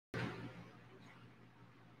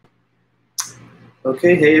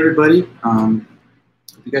Okay, hey everybody. Hope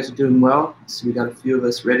you guys are doing well. So we got a few of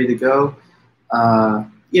us ready to go.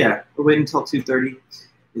 Yeah, we're waiting until 2:30.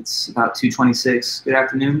 It's about 2:26. Good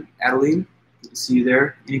afternoon, Adeline. Good to see you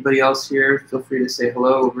there. Anybody else here? Feel free to say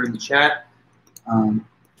hello over in the chat. You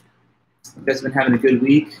guys have been having a good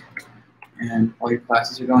week, and all your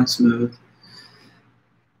classes are going smooth.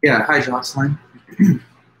 Yeah, hi Jocelyn.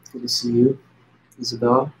 Good to see you.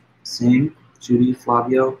 Isabel, Singh, Judy,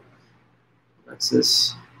 Flavio,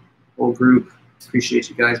 Alexis, whole group. Appreciate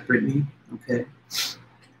you guys, Brittany. Okay.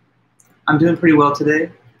 I'm doing pretty well today.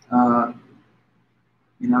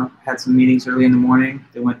 You know, had some meetings early in the morning.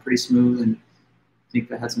 They went pretty smooth, and I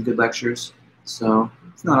think I had some good lectures. So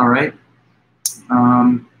it's not all right.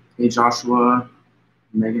 Hey, Joshua,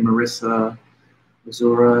 Megan, Marissa,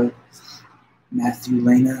 Azura, Matthew,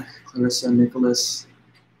 Lena, Clarissa, Nicholas.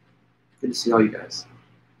 Good to see all you guys.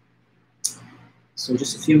 So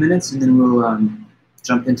just a few minutes, and then we'll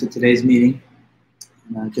jump into today's meeting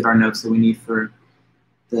and get our notes that we need for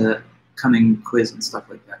the coming quiz and stuff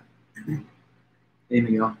like that. Hey,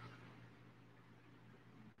 Miguel.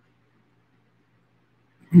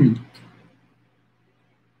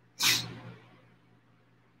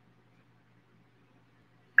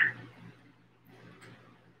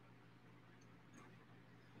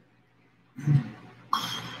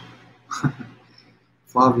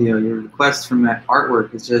 Flavio, your request from that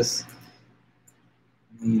artwork is just,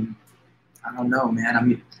 I mean, I don't know, man. I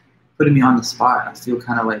mean, putting me on the spot. I feel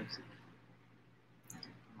kind of like, I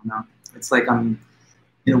don't know. It's like I'm,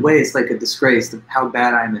 in a way, it's like a disgrace of how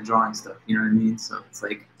bad I am at drawing stuff. You know what I mean? So it's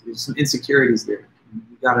like there's some insecurities there.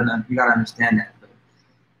 You gotta understand that. But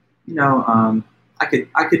you know, I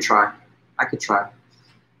could try. I could try.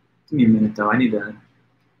 Give me a minute though. I need to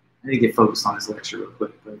get focused on this lecture real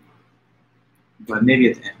quick. But maybe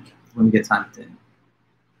at the end, when we get time at the end.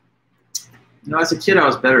 You know, as a kid, I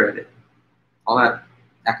was better at it. All that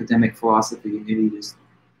academic philosophy maybe just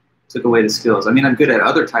took away the skills. I mean, I'm good at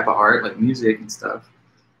other type of art, like music and stuff.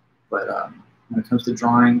 But when it comes to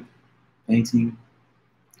drawing, painting,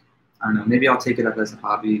 I don't know. Maybe I'll take it up as a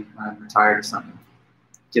hobby when I'm retired or something.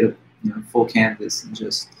 Get a full canvas and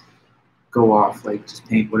just go off, like just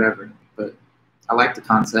paint whatever. But I like the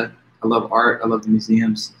concept. I love art. I love the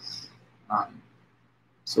museums.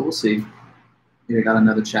 So we'll see. Maybe I got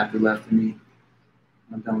another chapter left for me.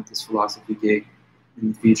 I'm done with this philosophy gig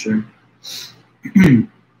in the future. The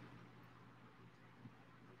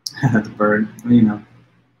bird, well, you know.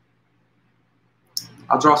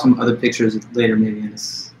 I'll draw some other pictures later, maybe in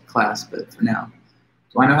this class, but for now.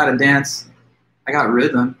 Do I know how to dance? I got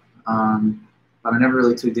rhythm, but I never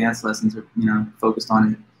really took dance lessons or, focused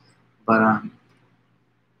on it. But I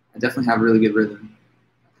definitely have really good rhythm.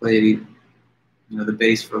 I played, the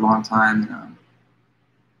bass for a long time, and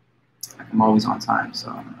I'm always on time, so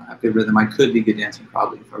I have good rhythm. I could be a good dancer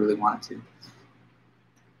probably if I really wanted to.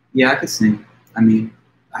 Yeah, I could sing. I mean,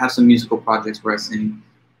 I have some musical projects where I sing.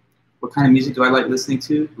 What kind of music do I like listening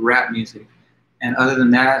to? Rap music. And other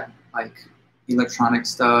than that, like electronic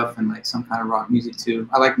stuff and like some kind of rock music too.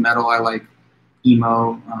 I like metal, I like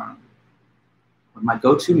emo. But my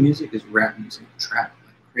go-to music is rap music, trap,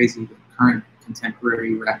 like crazy, current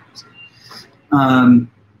contemporary rap music. My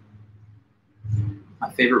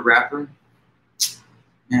favorite rapper,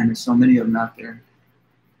 man, there's so many of them out there.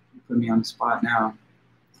 You put me on the spot now.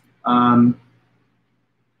 Well,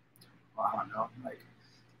 I don't know, like,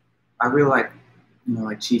 I really like,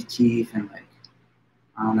 like Chief Keef and like,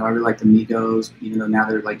 I don't know, I really like the Migos, even though now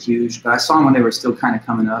they're like huge. But I saw them when they were still kind of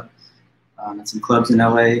coming up at some clubs in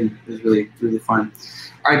LA, and it was really, really fun.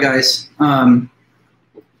 All right, guys. Oh,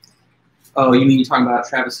 you mean you're talking about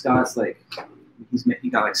Travis Scott's, like, he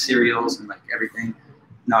got like cereals and like everything.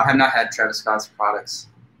 No, I have not had Travis Scott's products.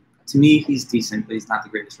 To me, he's decent, but he's not the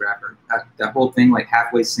greatest rapper. That whole thing, like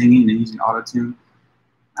halfway singing and using auto-tune,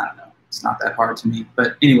 I don't know. It's not that hard to me.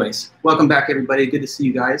 But anyways, welcome back, everybody. Good to see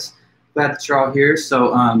you guys. Glad that you're all here.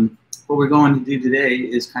 So what we're going to do today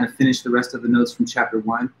is kind of finish the rest of the notes from chapter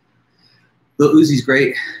 1. Lil Uzi's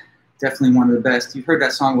great. Definitely one of the best. You've heard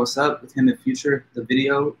that song, What's Up, with him in Future. The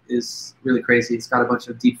video is really crazy. It's got a bunch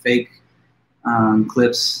of deep fake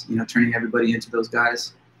clips, turning everybody into those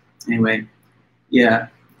guys. Anyway, yeah.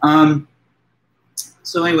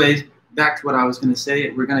 So anyways, back to what I was going to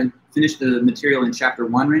say. We're going to finish the material in chapter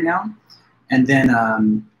 1 right now. And then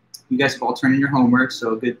you guys have all turned in your homework,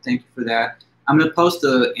 so good, thank you for that. I'm going to post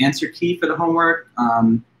the answer key for the homework,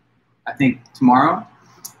 I think tomorrow.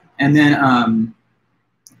 And then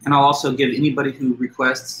and I'll also give anybody who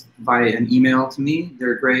requests via an email to me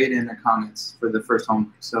their grade and their comments for the first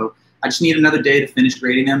homework. So I just need another day to finish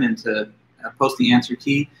grading them and to post the answer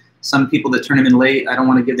key. some people that turn them in late, I don't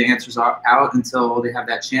want to give the answers out until they have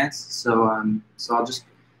that chance. So, so I'll just,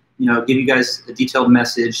 give you guys a detailed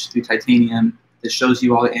message through Titanium that shows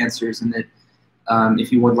you all the answers, and that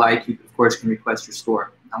if you would like, you of course can request your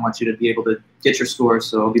score. I want you to be able to get your score,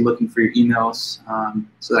 so I'll be looking for your emails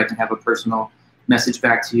so that I can have a personal message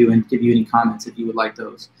back to you and give you any comments if you would like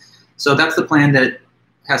those. So that's the plan that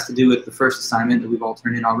has to do with the first assignment that we've all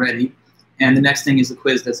turned in already. And the next thing is the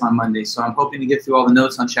quiz that's on Monday. So I'm hoping to get through all the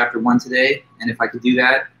notes on Chapter 1 today, and if I could do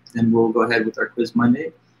that, then we'll go ahead with our quiz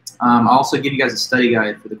Monday. I'll also give you guys a study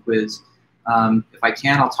guide for the quiz. If I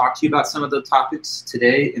can, I'll talk to you about some of the topics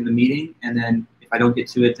today in the meeting, and then if I don't get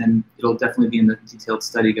to it, then it'll definitely be in the detailed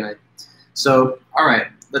study guide. So, all right,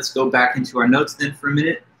 let's go back into our notes then for a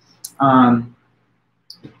minute.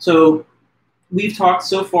 So we've talked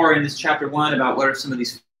so far in this Chapter 1 about what are some of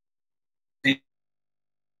these things.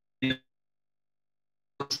 And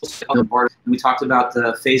we talked about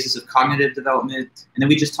the phases of cognitive development, and then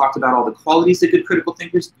we just talked about all the qualities that good critical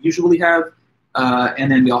thinkers usually have,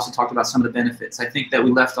 and then we also talked about some of the benefits. I think that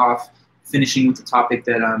we left off finishing with the topic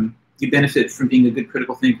that you benefit from being a good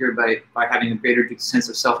critical thinker by having a greater sense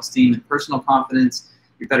of self-esteem and personal confidence.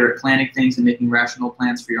 You're better at planning things and making rational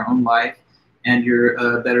plans for your own life, and you're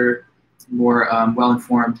a better, more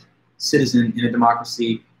well-informed citizen in a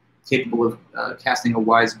democracy, capable of casting a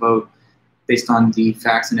wise vote based on the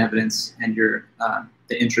facts and evidence and your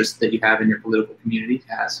the interest that you have in your political community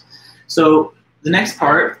has. So the next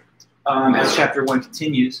part, as Chapter 1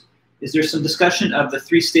 continues, is there's some discussion of the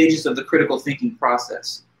 3 stages of the critical thinking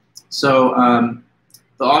process. So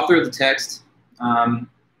the author of the text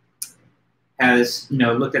has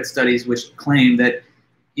looked at studies which claim that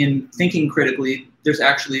in thinking critically, there's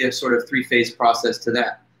actually a sort of 3-phase process to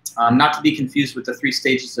that. Not to be confused with the 3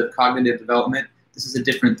 stages of cognitive development. This is a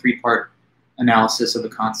different 3-part analysis of the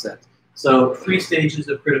concept. So 3 stages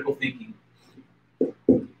of critical thinking.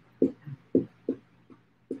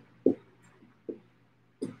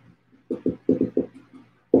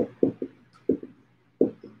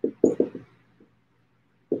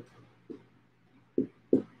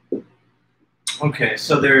 Okay,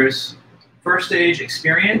 so there's first stage,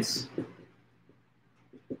 experience.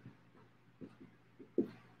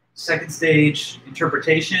 Second stage,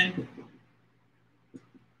 interpretation.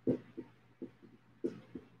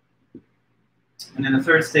 And then the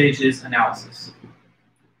third stage is analysis.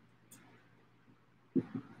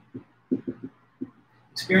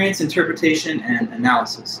 Experience, interpretation, and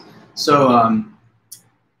analysis. So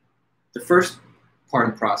the first part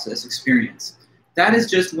of the process, experience, that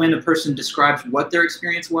is just when a person describes what their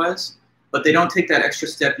experience was, but they don't take that extra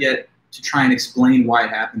step yet to try and explain why it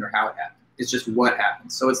happened or how it happened. It's just what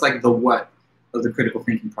happened. So it's like the what of the critical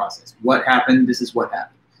thinking process. What happened? This is what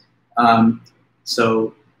happened.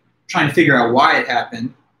 So trying to figure out why it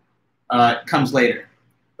happened comes later,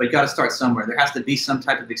 but you got to start somewhere. There has to be some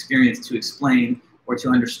type of experience to explain or to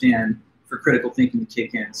understand for critical thinking to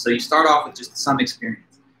kick in. So you start off with just some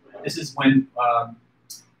experience. This is when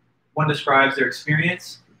one describes their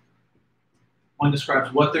experience, one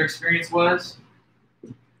describes what their experience was,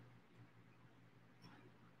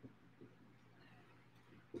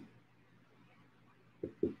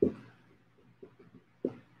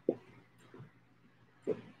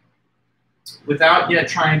 without yet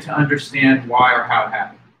trying to understand why or how it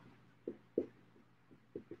happened.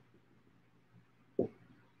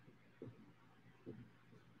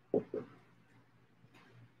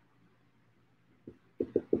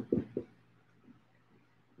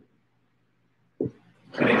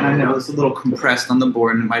 Okay, and I know it's a little compressed on the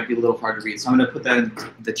board and it might be a little hard to read, so I'm going to put that in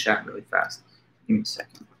the chat really fast. Give me a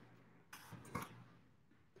second.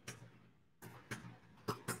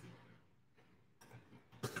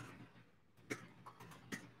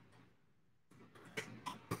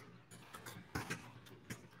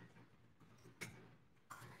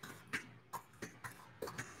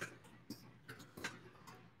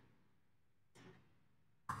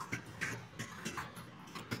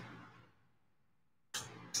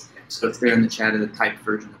 So it's there in the chat of the typed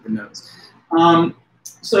version of the notes.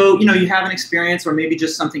 So, you have an experience or maybe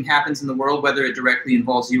just something happens in the world, whether it directly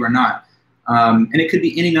involves you or not. And it could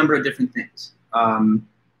be any number of different things.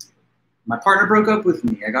 My partner broke up with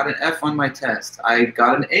me. I got an F on my test. I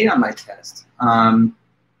got an A on my test. My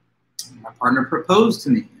partner proposed to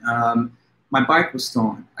me. My bike was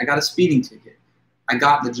stolen. I got a speeding ticket. I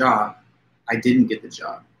got the job. I didn't get the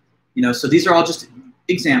job. So these are all just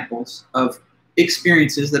examples of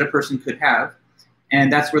experiences that a person could have,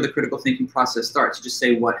 and that's where the critical thinking process starts. You just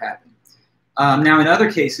say what happened. Now, in other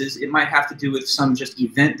cases, it might have to do with some just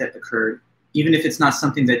event that occurred, even if it's not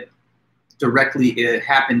something that directly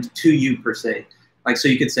happened to you per se. Like, so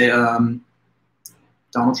you could say,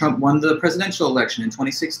 Donald Trump won the presidential election in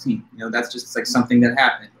 2016. You know, that's just like something that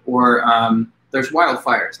happened. Or there's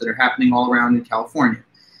wildfires that are happening all around in California.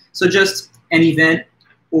 So just an event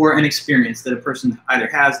or an experience that a person either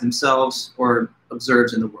has themselves or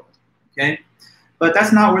observes in the world, okay? But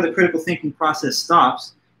that's not where the critical thinking process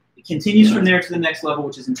stops. It continues from there to the next level,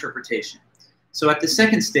 which is interpretation. So at the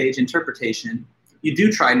second stage, interpretation, you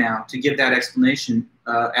do try now to give that explanation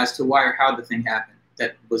as to why or how the thing happened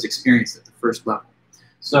that was experienced at the first level.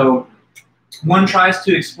 So one tries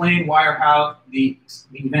to explain why or how the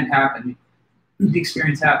event happened, the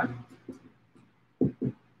experience happened.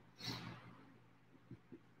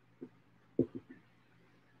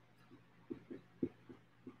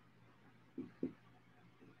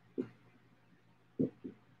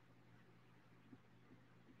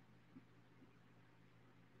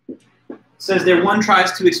 Says there one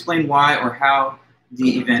tries to explain why or how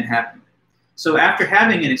the event happened. So after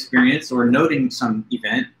having an experience or noting some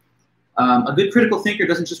event, a good critical thinker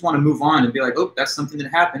doesn't just want to move on and be like, oh, that's something that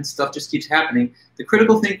happened, stuff just keeps happening. The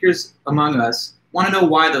critical thinkers among us want to know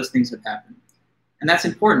why those things have happened. And that's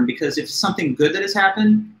important because if something good that has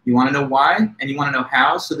happened, you want to know why and you want to know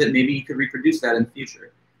how so that maybe you could reproduce that in the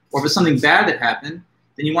future. Or if it's something bad that happened,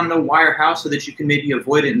 then you want to know why or how so that you can maybe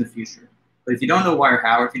avoid it in the future. But if you don't know why or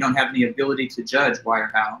how, or if you don't have any ability to judge why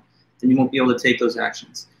or how, then you won't be able to take those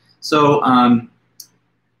actions. So,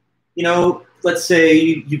 you know, let's say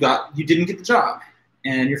you didn't get the job,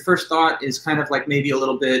 and your first thought is kind of like maybe a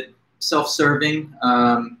little bit self-serving.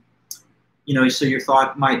 You know, so your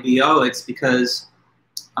thought might be, oh, it's because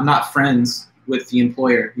I'm not friends with the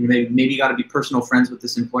employer. You know, maybe you got to be personal friends with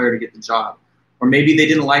this employer to get the job, or maybe they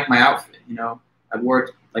didn't like my outfit. You know, I wore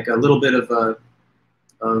like a little bit of a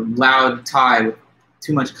loud tie with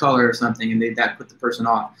too much color or something, and that put the person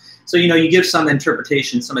off. So, you know, you give some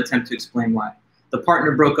interpretation, some attempt to explain why. The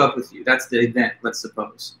partner broke up with you. That's the event, let's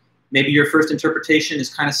suppose. Maybe your first interpretation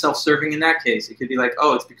is kind of self-serving in that case. It could be like,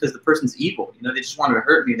 oh, it's because the person's evil. You know, they just wanted to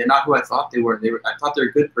hurt me. They're not who I thought they were. I thought they're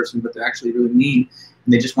a good person, but they're actually really mean,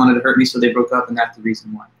 and they just wanted to hurt me, so they broke up, and that's the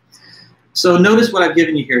reason why. So notice what I've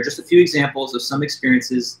given you here, just a few examples of some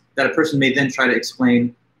experiences that a person may then try to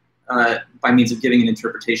explain by means of giving an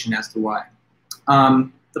interpretation as to why.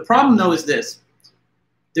 The problem, though, is this.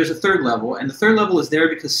 There's a third level, and the third level is there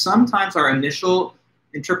because sometimes our initial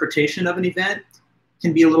interpretation of an event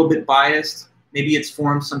can be a little bit biased. Maybe it's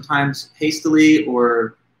formed sometimes hastily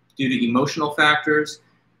or due to emotional factors.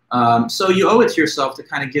 So you owe it to yourself to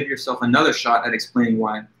kind of give yourself another shot at explaining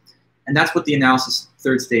why. And that's what the analysis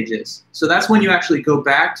third stage is. So that's when you actually go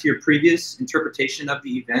back to your previous interpretation of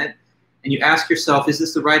the event and you ask yourself, is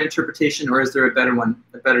this the right interpretation or is there a better one,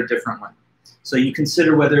 a better different one? So you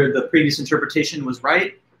consider whether the previous interpretation was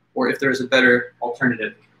right or if there's a better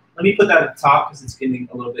alternative. Let me put that at the top because it's getting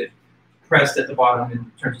a little bit pressed at the bottom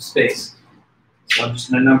in terms of space. So I'm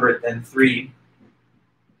just going to number it then 3.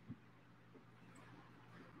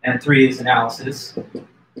 And 3 is analysis.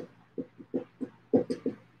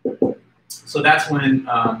 So that's when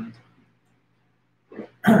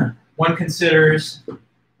one considers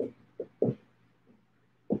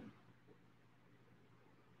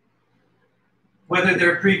whether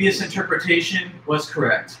their previous interpretation was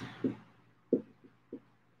correct.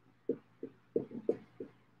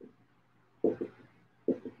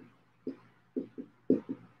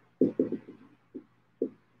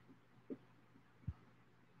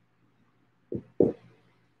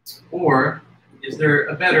 Or is there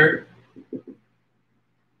a better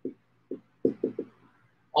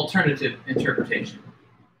alternative interpretation?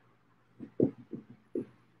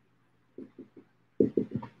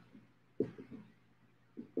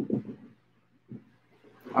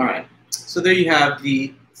 All right, so there you have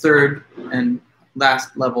the third and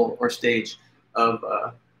last level or stage of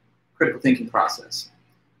critical thinking process.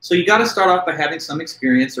 So you got to start off by having some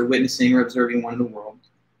experience or witnessing or observing one in the world.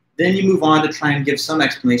 Then you move on to try and give some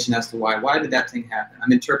explanation as to why. Why did that thing happen?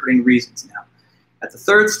 I'm interpreting reasons now. At the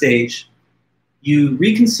third stage, you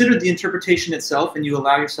reconsider the interpretation itself and you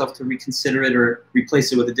allow yourself to reconsider it or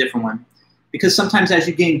replace it with a different one. Because sometimes as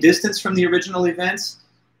you gain distance from the original events,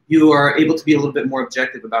 you are able to be a little bit more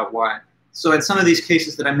objective about why. So in some of these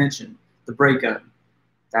cases that I mentioned, the breakup,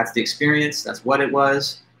 that's the experience, that's what it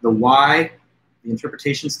was. The why, the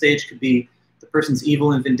interpretation stage could be the person's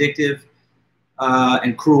evil and vindictive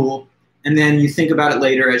and cruel. And then you think about it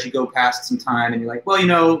later as you go past some time and you're like, well, you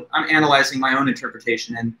know, I'm analyzing my own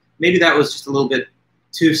interpretation and maybe that was just a little bit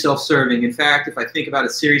too self-serving. In fact, if I think about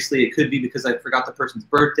it seriously, it could be because I forgot the person's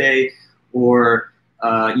birthday or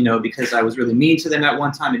you know, because I was really mean to them at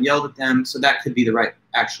one time and yelled at them, so that could be the right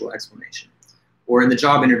actual explanation. Or in the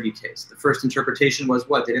job interview case, the first interpretation was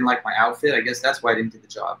what? They didn't like my outfit. I guess that's why I didn't get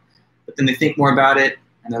the job. But then they think more about it,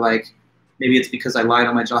 and they're like, maybe it's because I lied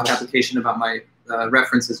on my job application about my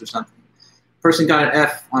references or something. Person got an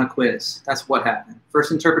F on a quiz. That's what happened.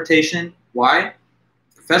 First interpretation, why?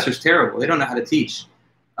 Professor's terrible. They don't know how to teach.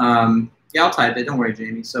 Yeah, I'll type it. Don't worry,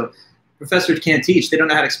 Jamie. So professors can't teach. They don't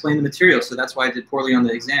know how to explain the material, so that's why I did poorly on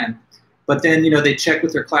the exam. But then, they check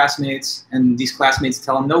with their classmates, and these classmates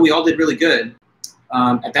tell them, no, we all did really good.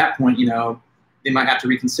 At that point, they might have to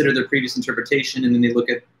reconsider their previous interpretation, and then they look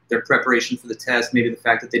at their preparation for the test, maybe the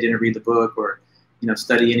fact that they didn't read the book or,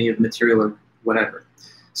 study any of the material or whatever.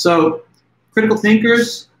 So critical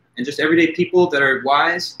thinkers and just everyday people that are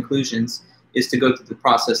wise, conclusions, is to go through the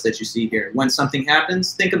process that you see here. When something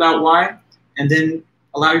happens, think about why, and then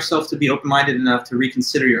allow yourself to be open-minded enough to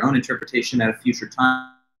reconsider your own interpretation at a future time.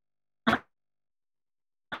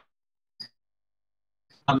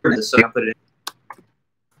 So I'll put it in.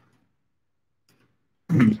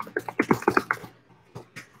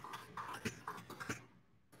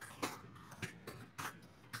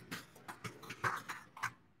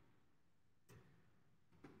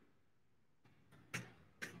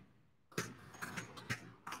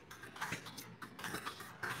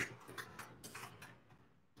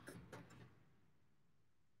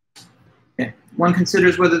 Okay. One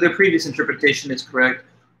considers whether their previous interpretation is correct,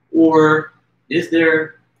 or is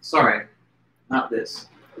there, sorry, not this,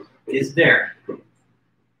 is there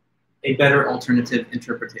a better alternative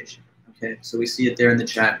interpretation? Okay, so we see it there in the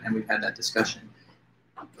chat, and we've had that discussion.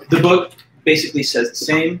 The book basically says the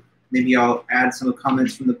same. Maybe I'll add some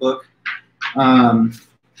comments from the book.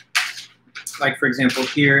 Like, for example,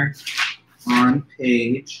 here on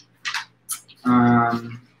page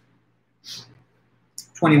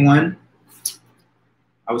 21,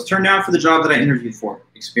 I was turned down for the job that I interviewed for.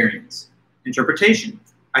 Experience. Interpretation.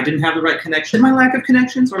 I didn't have the right connection. My lack of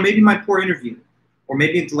connections, or maybe my poor interview, or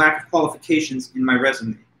maybe the lack of qualifications in my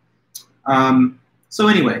resume. So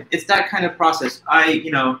anyway, it's that kind of process. I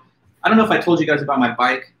don't know if I told you guys about my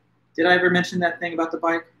bike. Did I ever mention that thing about the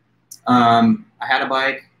bike? I had a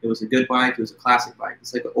bike. It was a good bike. It was a classic bike.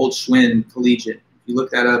 It's like an old Schwinn Collegiate. If you look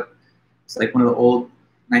that up, it's like one of the old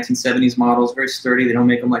 1970s models, very sturdy. They don't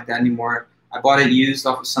make them like that anymore. I bought it used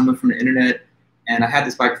off of someone from the internet, and I had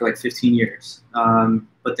this bike for like 15 years.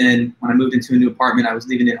 But then when I moved into a new apartment, I was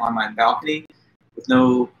leaving it on my balcony with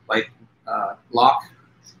no lock.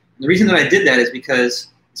 And the reason that I did that is because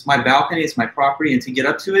it's my balcony, it's my property, and to get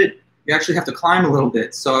up to it, you actually have to climb a little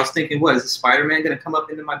bit. So I was thinking, what, is a Spider-Man going to come up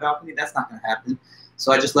into my balcony? That's not going to happen.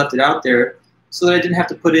 So I just left it out there so that I didn't have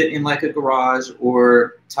to put it in like a garage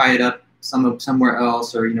or tie it up somewhere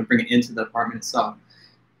else, or bring it into the apartment itself.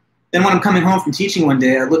 Then when I'm coming home from teaching one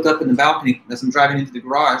day, I look up in the balcony as I'm driving into the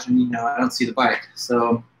garage, and I don't see the bike.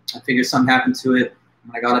 So I figured something happened to it.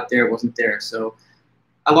 When I got up there, it wasn't there. So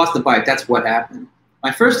I lost the bike. That's what happened.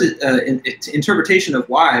 My first interpretation of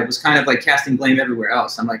why was kind of like casting blame everywhere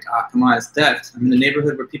else. I'm like, come on, it's theft. I'm in a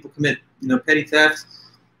neighborhood where people commit, petty theft.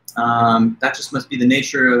 That just must be the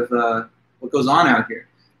nature of what goes on out here.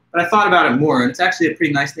 But I thought about it more, and it's actually a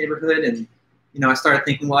pretty nice neighborhood. And I started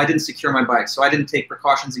thinking, well, I didn't secure my bike, so I didn't take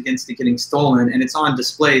precautions against it getting stolen. And it's on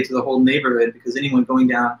display to the whole neighborhood because anyone going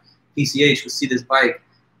down PCH would see this bike,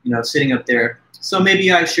 sitting up there. So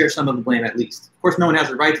maybe I share some of the blame at least. Of course, no one has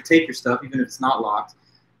a right to take your stuff, even if it's not locked.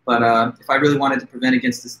 But if I really wanted to prevent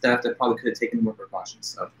against this theft, I probably could have taken more precautions.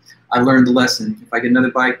 So I learned the lesson. If I get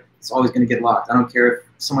another bike, it's always going to get locked. I don't care if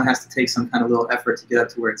someone has to take some kind of little effort to get up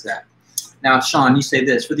to where it's at. Now, Sean, you say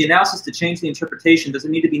this. For the analysis to change the interpretation, does it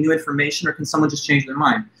need to be new information, or can someone just change their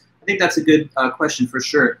mind? I think that's a good question for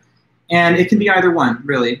sure. And it can be either one,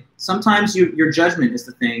 really. Sometimes your judgment is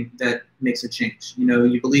the thing that makes a change.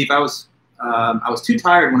 You believe I was too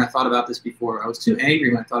tired when I thought about this before. I was too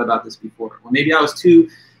angry when I thought about this before. Or maybe I was too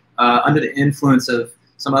under the influence of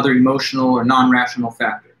some other emotional or non-rational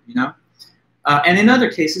factor, And in other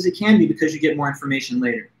cases, it can be because you get more information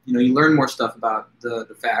later. You learn more stuff about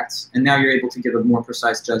the facts, and now you're able to give a more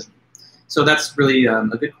precise judgment. So that's really a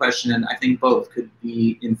good question, and I think both could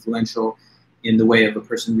be influential in the way of a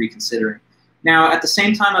person reconsidering. Now, at the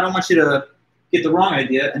same time, I don't want you to get the wrong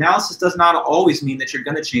idea. Analysis does not always mean that you're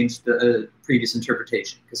going to change the previous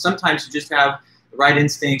interpretation, because sometimes you just have the right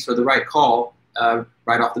instincts or the right call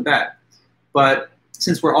right off the bat. But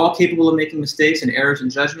since we're all capable of making mistakes and errors in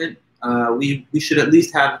judgment, we should at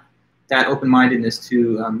least have that open-mindedness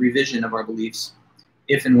to revision of our beliefs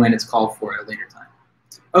if and when it's called for at a later time.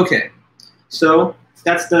 Okay, so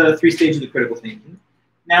that's the 3 stages of critical thinking.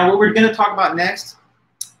 Now, what we're going to talk about next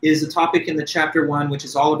is a topic in the chapter 1, which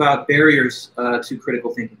is all about barriers to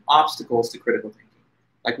critical thinking, obstacles to critical thinking.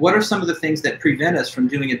 Like, what are some of the things that prevent us from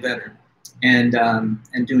doing it better and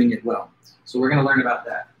doing it well? So we're going to learn about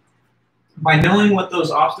that. By knowing what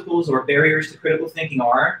those obstacles or barriers to critical thinking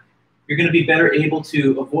are, you're going to be better able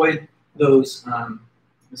to avoid those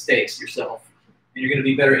mistakes yourself. And you're going to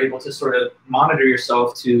be better able to sort of monitor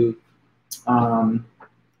yourself to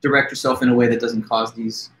direct yourself in a way that doesn't cause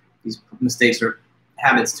these mistakes or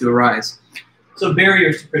habits to arise. So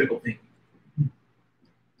barriers to critical thinking.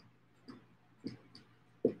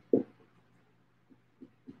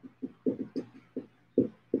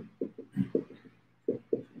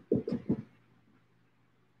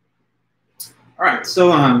 All right, so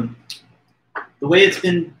the way it's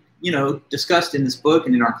been, discussed in this book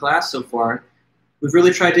and in our class so far, we've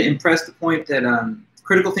really tried to impress the point that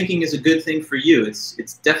critical thinking is a good thing for you.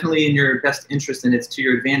 It's definitely in your best interest, and it's to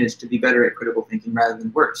your advantage to be better at critical thinking rather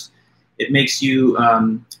than worse. It makes you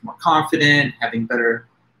more confident, having better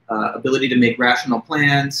ability to make rational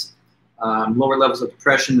plans, lower levels of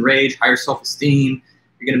depression, rage, higher self-esteem.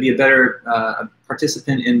 You're going to be a better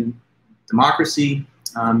participant in democracy.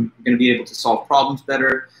 You're going to be able to solve problems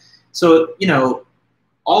better. So,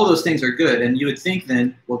 all of those things are good. And you would think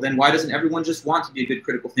then, well, then why doesn't everyone just want to be a good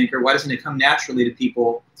critical thinker? Why doesn't it come naturally to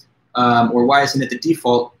people? Or why isn't it the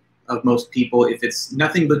default of most people if it's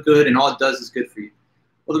nothing but good and all it does is good for you?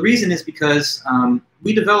 Well, the reason is because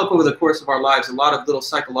we develop over the course of our lives a lot of little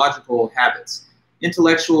psychological habits,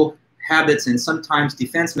 intellectual habits, and sometimes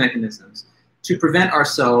defense mechanisms to prevent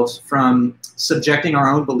ourselves from subjecting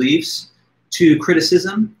our own beliefs to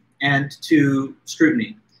criticism and to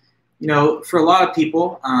scrutiny. For a lot of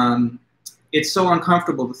people, it's so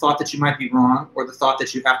uncomfortable, the thought that you might be wrong or the thought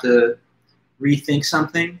that you have to rethink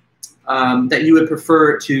something, that you would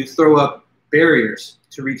prefer to throw up barriers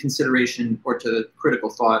to reconsideration or to critical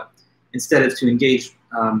thought instead of to engage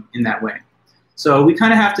in that way. So we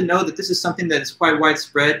kind of have to know that this is something that is quite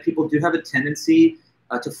widespread. People do have a tendency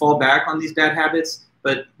to fall back on these bad habits,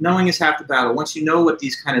 but knowing is half the battle. Once you know what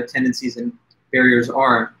these kind of tendencies and barriers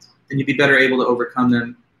are, then you'll be better able to overcome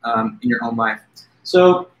them in your own life.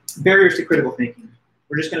 So barriers to critical thinking.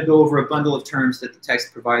 We're just going to go over a bundle of terms that the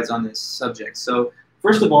text provides on this subject. So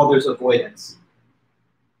first of all, there's avoidance.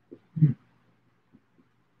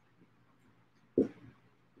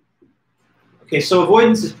 Okay, so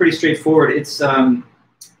avoidance is pretty straightforward. It's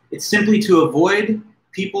simply to avoid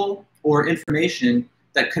people or information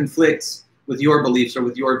that conflicts with your beliefs or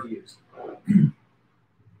with your views.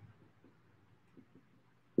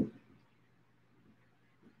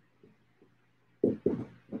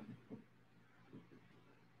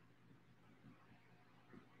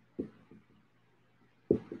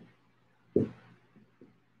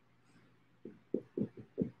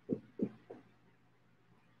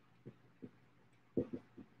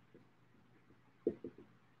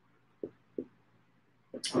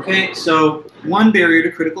 Okay, so one barrier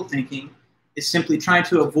to critical thinking is simply trying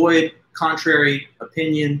to avoid contrary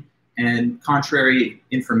opinion and contrary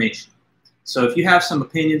information. So if you have some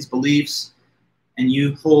opinions, beliefs, and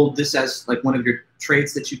you hold this as like one of your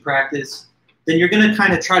traits that you practice, then you're going to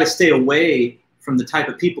kind of try to stay away from the type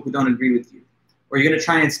of people who don't agree with you. Or you're going to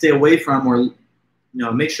try and stay away from or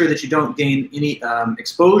make sure that you don't gain any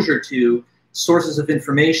exposure to sources of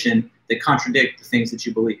information that contradict the things that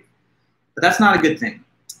you believe. But that's not a good thing.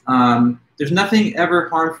 There's nothing ever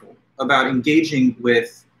harmful about engaging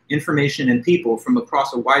with information and people from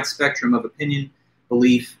across a wide spectrum of opinion,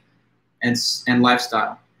 belief, and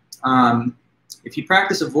lifestyle. If you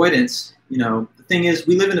practice avoidance, the thing is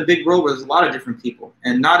we live in a big world where there's a lot of different people,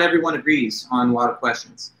 and not everyone agrees on a lot of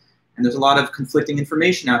questions. And there's a lot of conflicting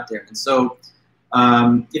information out there. And so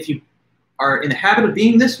if you are in the habit of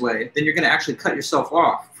being this way, then you're going to actually cut yourself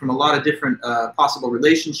off from a lot of different possible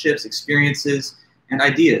relationships, experiences, and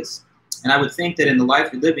ideas. And I would think that in the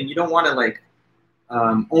life you're living, you don't want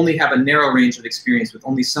to only have a narrow range of experience with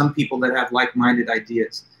only some people that have like-minded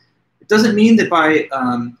ideas. It doesn't mean that by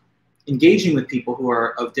engaging with people who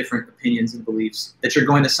are of different opinions and beliefs that you're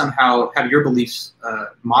going to somehow have your beliefs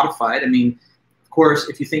modified. I mean, of course,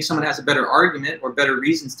 if you think someone has a better argument or better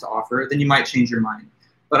reasons to offer, then you might change your mind.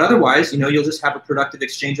 But otherwise, you'll just have a productive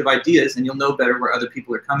exchange of ideas and you'll know better where other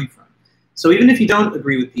people are coming from. So even if you don't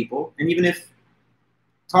agree with people, and even if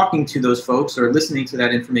talking to those folks or listening to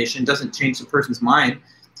that information doesn't change the person's mind,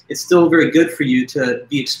 it's still very good for you to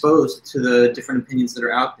be exposed to the different opinions that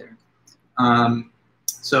are out there.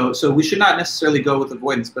 So we should not necessarily go with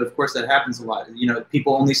avoidance, but of course that happens a lot.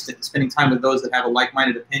 People only spending time with those that have a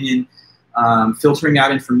like-minded opinion, filtering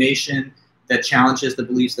out information that challenges the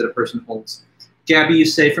beliefs that a person holds. Gabby, you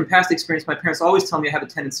say, from past experience, my parents always tell me I have a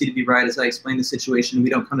tendency to be right as I explain the situation and we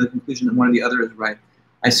don't come to the conclusion that one or the other is right.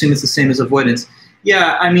 I assume it's the same as avoidance.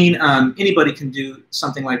 Yeah, I mean, anybody can do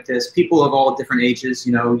something like this. People of all different ages,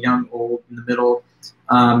 you know, young, old, in the middle,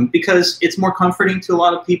 because it's more comforting to a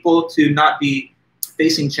lot of people to not be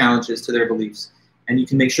facing challenges to their beliefs. And you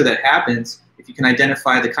can make sure that happens if you can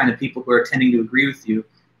identify the kind of people who are tending to agree with you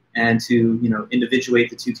and to, you know, individuate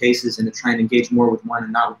the two cases and to try and engage more with one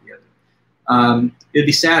and not with the other. It would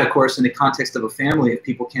be sad, of course, in the context of a family if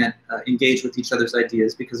people can't engage with each other's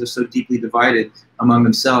ideas because they're so deeply divided among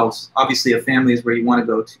themselves. Obviously, a family is where you want to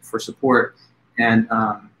go to for support and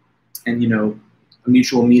you know, a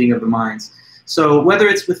mutual meeting of the minds. So whether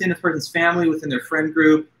it's within a person's family, within their friend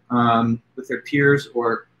group, with their peers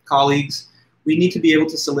or colleagues, we need to be able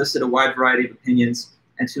to solicit a wide variety of opinions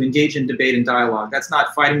and to engage in debate and dialogue. That's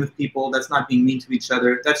not fighting with people. That's not being mean to each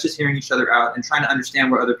other. That's just hearing each other out and trying to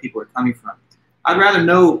understand where other people are coming from. I'd rather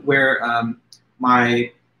know where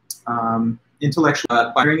my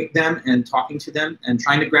intellectual, by hearing them and talking to them and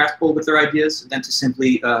trying to grasp hold with their ideas than to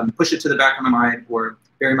simply push it to the back of my mind or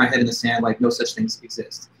bury my head in the sand like no such things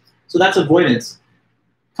exist. So that's avoidance.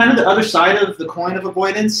 Kind of the other side of the coin of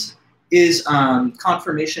avoidance is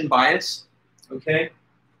confirmation bias, okay?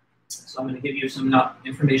 So I'm going to give you some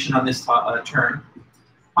information on this term.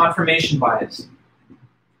 Confirmation bias.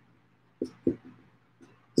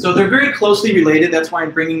 So they're very closely related. That's why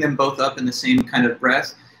I'm bringing them both up in the same kind of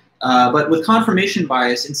breath. But with confirmation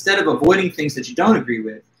bias, instead of avoiding things that you don't agree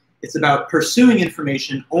with, it's about pursuing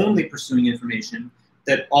information, only pursuing information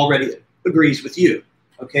that already agrees with you.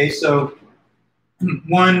 Okay, so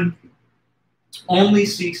one only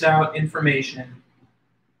seeks out information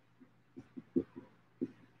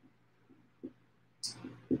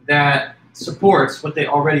that supports what they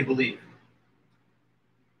already believe.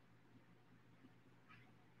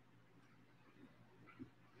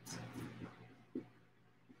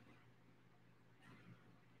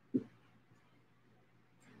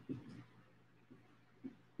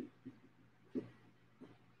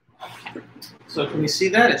 So can we see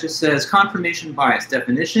that? It just says confirmation bias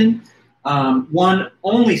definition. One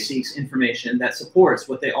only seeks information that supports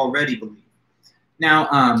what they already believe.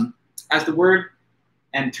 Now, as the word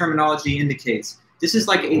and terminology indicates, this is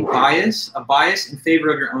like a bias in favor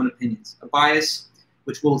of your own opinions, a bias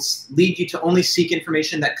which will lead you to only seek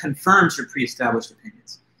information that confirms your pre-established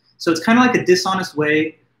opinions. So it's kind of like a dishonest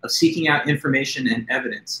way of seeking out information and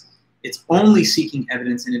evidence. It's only seeking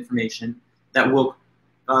evidence and information that will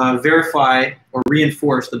verify or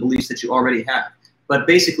reinforce the beliefs that you already have, but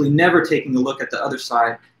basically never taking a look at the other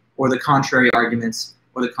side or the contrary arguments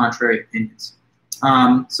or the contrary opinions.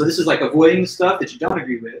 So this is like avoiding the stuff that you don't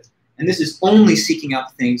agree with, and this is only seeking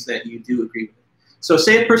out the things that you do agree with. So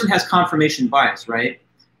say a person has confirmation bias, right?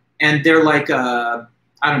 And they're like, I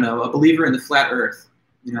don't know, a believer in the flat earth,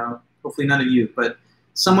 you know, hopefully none of you, but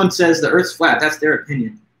someone says the earth's flat, that's their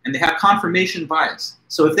opinion, and they have confirmation bias.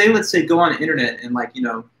 So if they, let's say, go on the internet and, like, you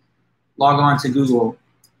know, log on to Google,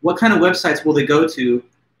 what kind of websites will they go to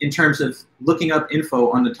in terms of looking up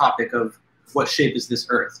info on the topic of what shape is this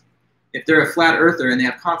earth? If they're a flat earther and they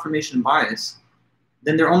have confirmation bias,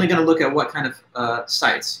 then they're only going to look at what kind of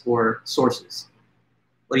sites or sources.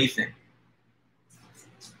 What do you think?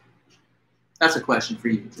 That's a question for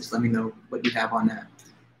you. Just let me know what you have on that.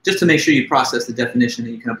 Just to make sure you process the definition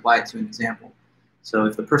and you can apply it to an example. So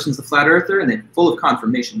if the person's a flat earther and they're full of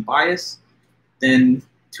confirmation bias, then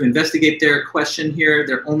to investigate their question here,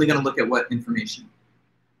 they're only going to look at what information?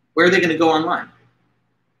 Where are they going to go online?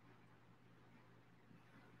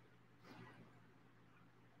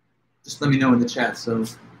 Just let me know in the chat. So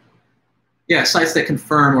yeah, sites that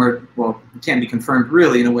confirm, or, well, it can't be confirmed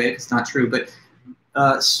really in a way, it's not true, but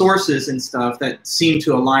sources and stuff that seem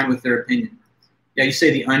to align with their opinion. Yeah, you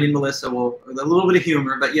say The Onion, Melissa. Well, a little bit of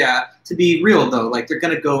humor, but yeah, to be real though, like they're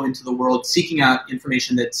going to go into the world seeking out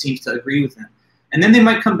information that seems to agree with them. And then they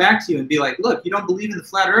might come back to you and be like, look, you don't believe in the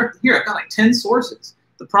flat earth? Here, I've got like 10 sources.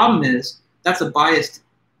 The problem is that's a biased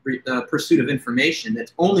pursuit of information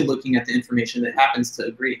that's only looking at the information that happens to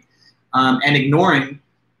agree, and ignoring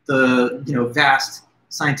the, you know, vast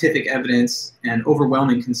scientific evidence and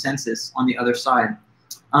overwhelming consensus on the other side.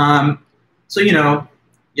 So, you know,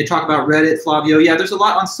 you talk about Reddit, Flavio. Yeah, there's a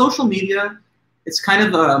lot on social media. It's kind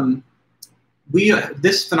of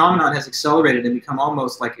this phenomenon has accelerated and become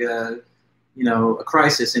almost like a, you know, a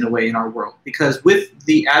crisis in a way in our world, because with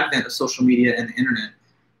the advent of social media and the internet,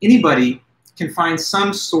 anybody can find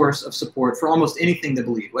some source of support for almost anything they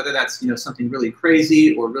believe, whether that's, you know, something really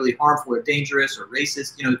crazy or really harmful or dangerous or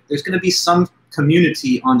racist. You know, there's going to be some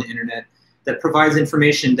community on the internet that provides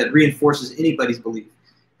information that reinforces anybody's belief.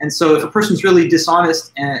 And so if a person's really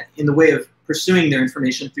dishonest in the way of pursuing their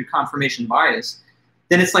information through confirmation bias,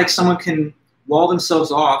 then it's like someone can wall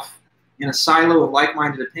themselves off in a silo of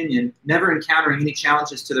like-minded opinion, never encountering any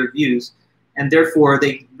challenges to their views, and therefore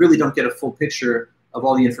they really don't get a full picture of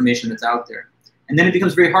all the information that's out there. And then it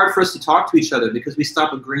becomes very hard for us to talk to each other because we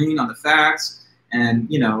stop agreeing on the facts, and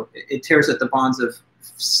it tears at the bonds of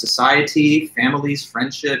society, families,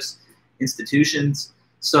 friendships, institutions.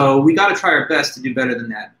 So we got to try our best to do better than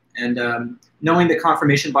that. And knowing that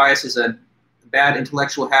confirmation bias is a bad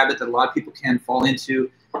intellectual habit that a lot of people can fall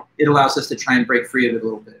into, it allows us to try and break free of it a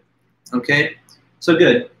little bit. Okay, so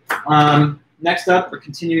good. Next up, we're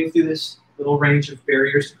continuing through this little range of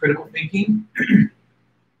barriers to critical thinking.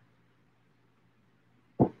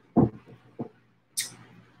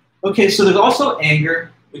 Okay, so there's also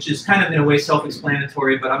anger, which is kind of in a way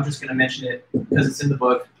self-explanatory, but I'm just going to mention it because it's in the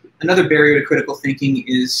book. Another barrier to critical thinking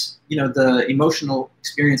is, the emotional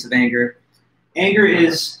experience of anger. Anger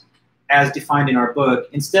is, as defined in our book,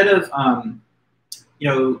 instead of,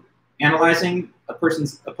 analyzing a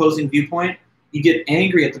person's opposing viewpoint, you get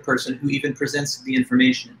angry at the person who even presents the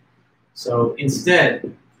information. So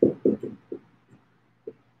instead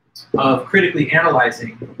of critically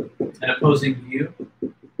analyzing an opposing view,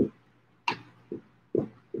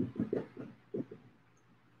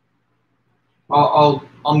 I'll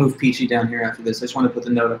move Peachy down here after this. I just want to put the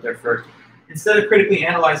note up there first. Instead of critically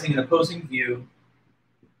analyzing an opposing view,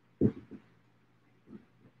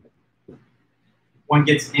 one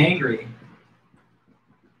gets angry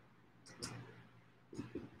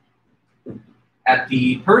at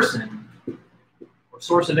the person or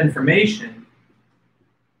source of information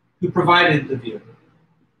who provided the view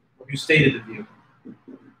or who stated the view.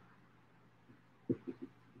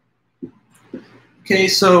 Okay,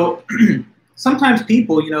 so sometimes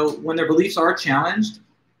people, when their beliefs are challenged,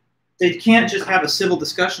 they can't just have a civil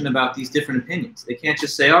discussion about these different opinions. They can't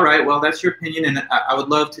just say, all right, well, that's your opinion, and I would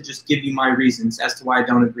love to just give you my reasons as to why I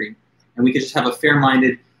don't agree. And we could just have a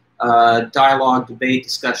fair-minded dialogue, debate,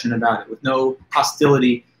 discussion about it with no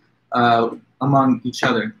hostility among each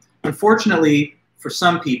other. Unfortunately, for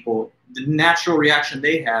some people, the natural reaction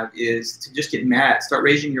they have is to just get mad, start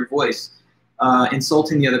raising your voice,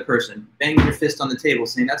 insulting the other person, banging your fist on the table,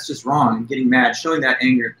 saying that's just wrong, and getting mad, showing that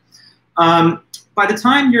anger. By the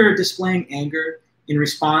time you're displaying anger in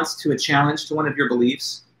response to a challenge to one of your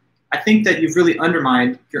beliefs, I think that you've really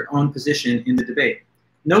undermined your own position in the debate.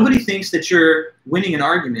 Nobody thinks that you're winning an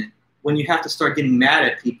argument when you have to start getting mad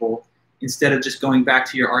at people instead of just going back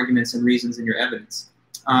to your arguments and reasons and your evidence.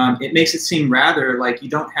 It makes it seem rather like you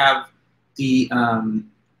don't have the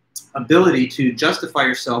ability to justify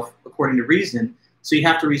yourself according to reason, so you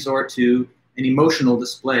have to resort to an emotional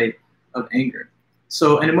display of anger.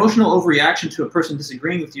 So an emotional overreaction to a person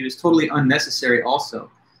disagreeing with you is totally unnecessary also,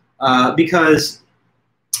 because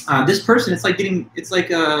this person, it's like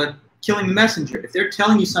killing the messenger. If they're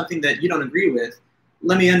telling you something that you don't agree with,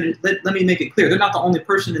 let me make it clear. They're not the only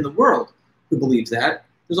person in the world who believes that.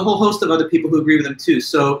 There's a whole host of other people who agree with them too.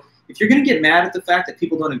 So if you're going to get mad at the fact that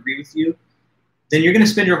people don't agree with you, then you're going to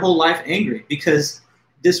spend your whole life angry, because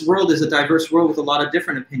this world is a diverse world with a lot of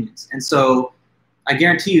different opinions. And so I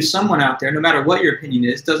guarantee you someone out there, no matter what your opinion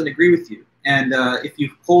is, doesn't agree with you. And if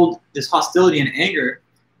you hold this hostility and anger,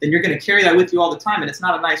 then you're going to carry that with you all the time. And it's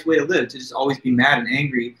not a nice way to live, to just always be mad and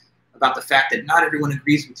angry about the fact that not everyone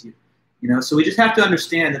agrees with you. So we just have to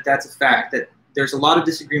understand that that's a fact, that there's a lot of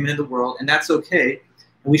disagreement in the world, and that's okay.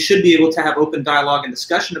 And we should be able to have open dialogue and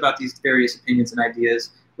discussion about these various opinions and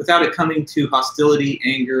ideas without it coming to hostility,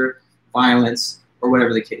 anger, violence, or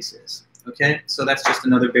whatever the case is. Okay, so that's just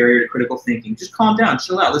another barrier to critical thinking. Just calm down,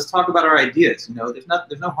 chill out. Let's talk about our ideas.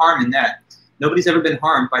 There's no harm in that. Nobody's ever been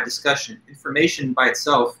harmed by discussion. Information by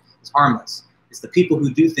itself is harmless. It's the people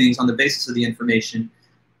who do things on the basis of the information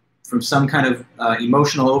from some kind of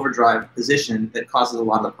emotional overdrive position that causes a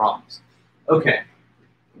lot of the problems. Okay.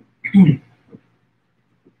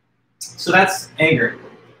 So that's anger.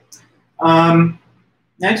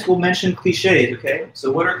 Next, we'll mention cliches. Okay.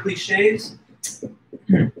 So what are cliches?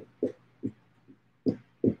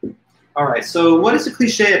 All right, so what is a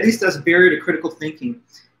cliche, at least as a barrier to critical thinking?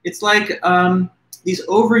 It's like these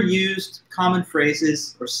overused common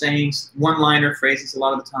phrases or sayings, one-liner phrases a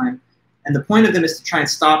lot of the time, and the point of them is to try and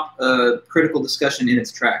stop a critical discussion in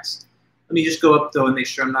its tracks. Let me just go up, though, and make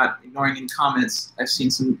sure I'm not ignoring any comments. I've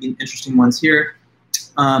seen some interesting ones here.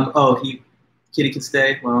 Kitty can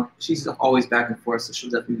stay. Well, she's always back and forth, so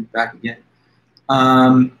she'll definitely be back again.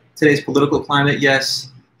 Today's political climate,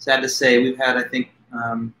 yes, sad to say, we've had, I think,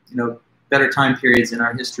 better time periods in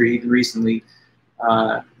our history even recently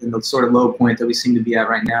than the sort of low point that we seem to be at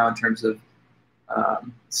right now in terms of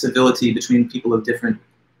civility between people of different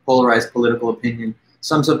polarized political opinion.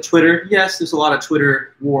 Sums up Twitter. Yes, there's a lot of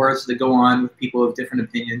Twitter wars that go on with people of different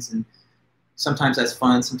opinions, and Sometimes that's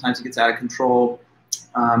fun. Sometimes it gets out of control.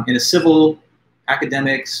 In a civil,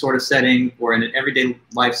 academic sort of setting or in an everyday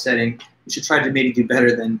life setting, we should try to maybe do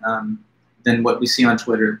better than what we see on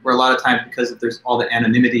Twitter, where a lot of times, because there's all the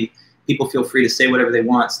anonymity, people feel free to say whatever they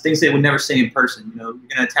want, things they would never say in person. You know, you're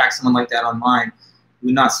going to attack someone like that online. You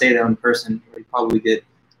would not say that in person, or you probably get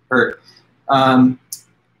hurt.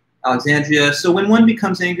 Alexandria, so when one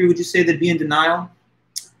becomes angry, would you say they'd be in denial?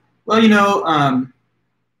 Well, you know,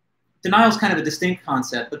 denial is kind of a distinct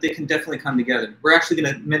concept, but they can definitely come together. We're actually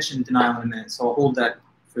going to mention denial in a minute, so I'll hold that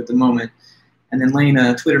for the moment. And then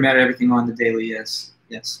Lena, Twitter matter, everything on the daily, yes,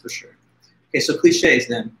 yes, for sure. Okay, so cliches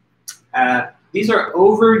then. These are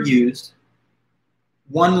overused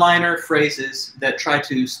one-liner phrases that try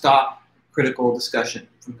to stop critical discussion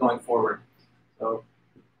from going forward. So,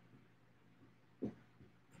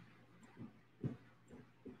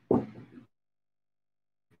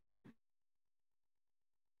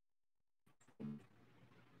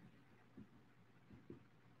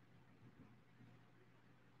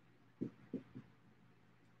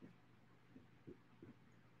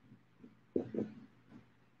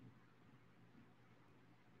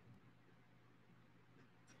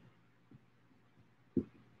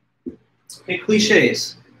 okay,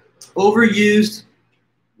 cliches. Overused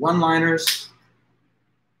one-liners.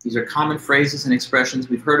 These are common phrases and expressions.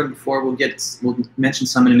 We've heard them before. We'll mention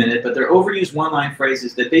some in a minute, but they're overused one-line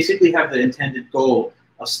phrases that basically have the intended goal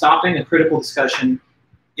of stopping a critical discussion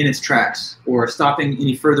in its tracks or stopping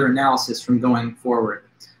any further analysis from going forward.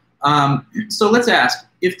 So let's ask,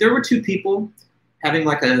 if there were two people having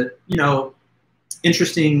like a, you know,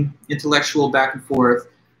 interesting intellectual back and forth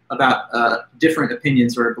about different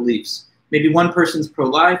opinions or beliefs, maybe one person's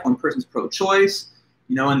pro-life, one person's pro-choice,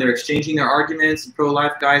 you know, and they're exchanging their arguments. The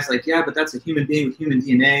pro-life guy's like, yeah, but that's a human being with human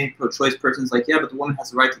DNA. Pro-choice person's like, yeah, but the woman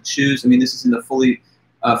has the right to choose. I mean, this isn't a fully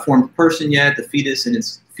formed person yet. The fetus in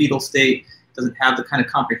its fetal state doesn't have the kind of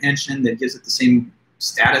comprehension that gives it the same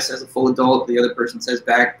status as a full adult. The other person says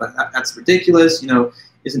back, but that's ridiculous. You know,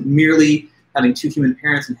 isn't merely having two human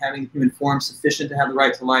parents and having human form sufficient to have the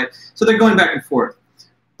right to life? So they're going back and forth.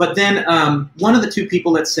 But then one of the two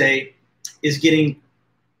people, let's say, is getting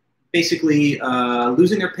basically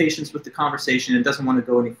losing their patience with the conversation and doesn't want to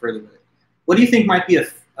go any further with it. What do you think might be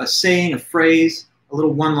a saying, a phrase, a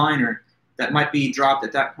little one-liner that might be dropped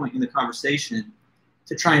at that point in the conversation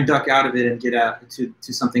to try and duck out of it and get out to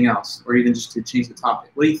something else, or even just to change the topic?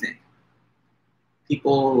 What do you think?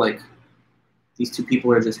 People, like, these two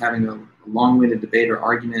people are just having a long-winded debate or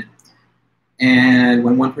argument, and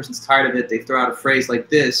when one person's tired of it, they throw out a phrase like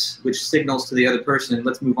this, which signals to the other person,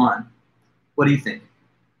 let's move on. What do you think?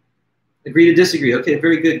 Agree to disagree. Okay,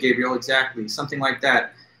 very good, Gabriel, exactly. Something like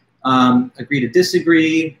that. Agree to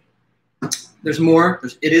disagree. There's more.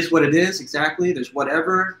 It is what it is, exactly. There's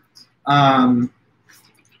whatever. To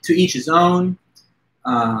each his own.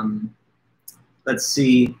 Let's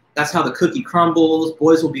see. That's how the cookie crumbles.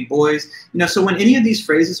 Boys will be boys. You know, so when any of these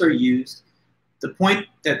phrases are used, the point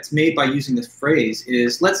that's made by using this phrase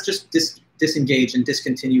is let's just disengage and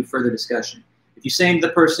discontinue further discussion. If you're saying to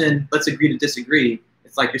the person, let's agree to disagree,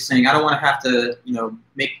 it's like you're saying, I don't want to have to, you know,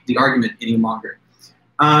 make the argument any longer.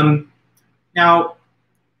 Now,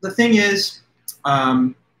 the thing is,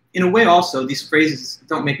 in a way also, these phrases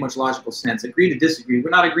don't make much logical sense. Agree to disagree. We're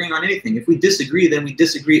not agreeing on anything. If we disagree, then we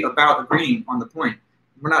disagree about agreeing on the point.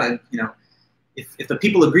 We're not, you know, if the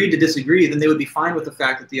people agreed to disagree, then they would be fine with the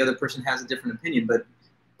fact that the other person has a different opinion. But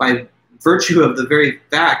by virtue of the very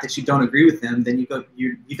fact that you don't agree with them, then you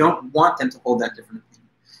don't want them to hold that different opinion.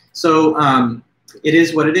 So it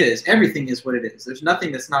is what it is. Everything is what it is. There's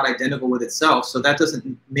nothing that's not identical with itself, so that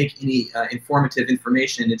doesn't make any informative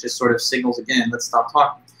information. It just sort of signals, again, let's stop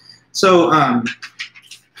talking. So let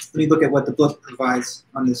me look at what the book provides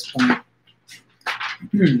on this point.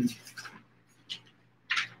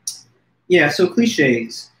 Yeah, so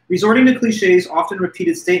cliches. Resorting to cliches, often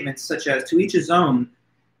repeated statements such as, to each his own,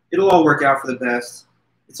 it'll all work out for the best,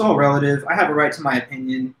 it's all relative, I have a right to my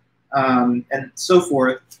opinion, and so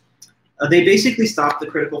forth. They basically stop the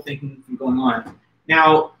critical thinking from going on.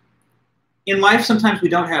 Now, in life, sometimes we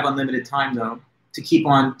don't have unlimited time, though, to keep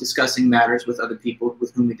on discussing matters with other people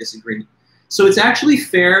with whom we disagree. So it's actually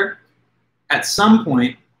fair at some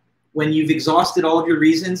point when you've exhausted all of your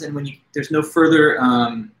reasons and when there's no further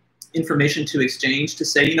information to exchange to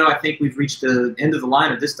say, you know, I think we've reached the end of the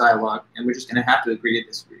line of this dialogue and we're just going to have to agree to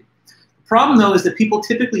disagree. The problem, though, is that people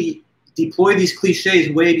typically deploy these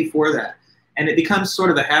cliches way before that. And it becomes sort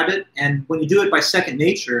of a habit, and when you do it by second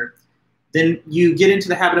nature, then you get into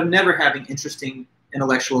the habit of never having interesting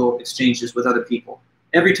intellectual exchanges with other people.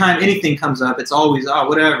 Every time anything comes up, it's always, oh,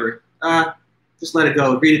 whatever, just let it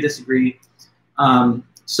go, agree to disagree.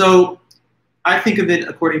 So I think of it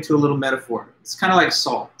according to a little metaphor. It's kind of like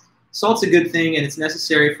salt. Salt's a good thing and it's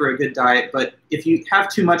necessary for a good diet, but if you have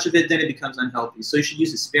too much of it, then it becomes unhealthy. So you should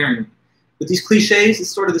use it sparingly. With these cliches, it's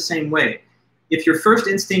sort of the same way. If your first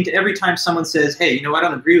instinct every time someone says, hey, you know, I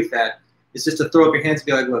don't agree with that, is just to throw up your hands and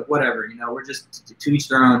be like, look, whatever, you know, we're just to each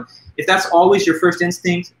their own. If that's always your first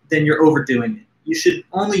instinct, then you're overdoing it. You should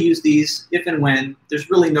only use these if and when there's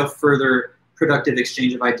really no further productive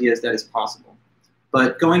exchange of ideas that is possible.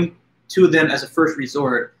 But going to them as a first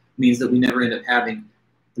resort means that we never end up having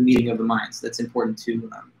the meeting of the minds. That's important to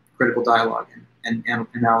critical dialogue and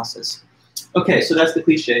analysis. Okay, so that's the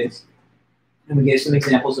cliches. And we gave some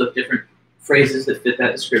examples of different phrases that fit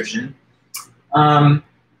that description.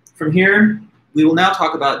 From here, we will now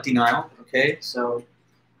talk about denial. Okay, so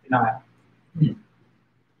denial.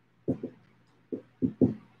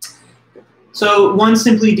 So one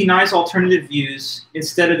simply denies alternative views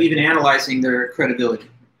instead of even analyzing their credibility.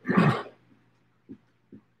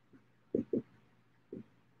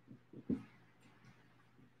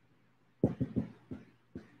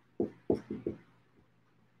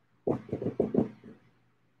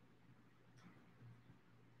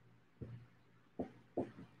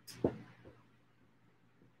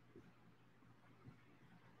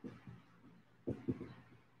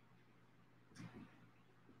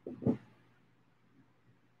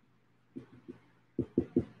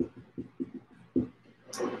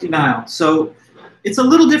 Denial. So it's a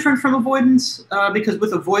little different from avoidance because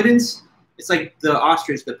with avoidance, it's like the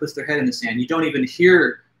ostrich that puts their head in the sand. You don't even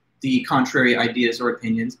hear the contrary ideas or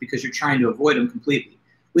opinions because you're trying to avoid them completely.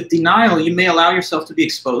 With denial, you may allow yourself to be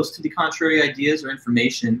exposed to the contrary ideas or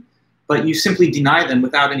information, but you simply deny them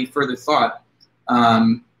without any further thought.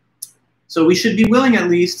 So we should be willing at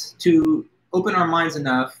least to open our minds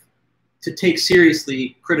enough to take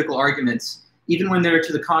seriously critical arguments, even when they're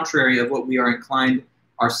to the contrary of what we are inclined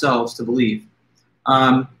ourselves to believe.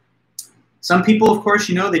 Some people, of course,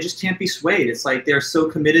 you know, they just can't be swayed. It's like they're so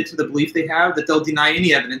committed to the belief they have that they'll deny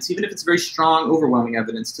any evidence, even if it's very strong, overwhelming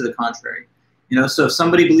evidence to the contrary. You know, so if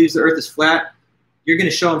somebody believes the earth is flat, you're going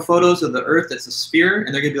to show them photos of the earth that's a sphere,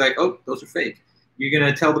 and they're going to be like, oh, those are fake. You're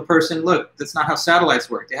going to tell the person, look, that's not how satellites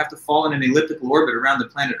work. They have to fall in an elliptical orbit around the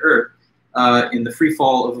planet Earth in the free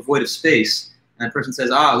fall of a void of space. And that person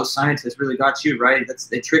says, ah, those scientists really got you, right?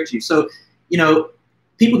 They tricked you. So, you know,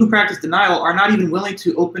 people who practice denial are not even willing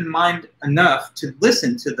to open mind enough to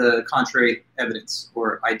listen to the contrary evidence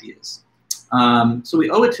or ideas. So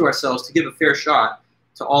we owe it to ourselves to give a fair shot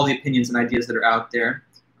to all the opinions and ideas that are out there.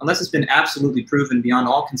 Unless it's been absolutely proven beyond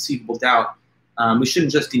all conceivable doubt, we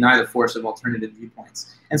shouldn't just deny the force of alternative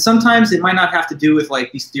viewpoints. And sometimes it might not have to do with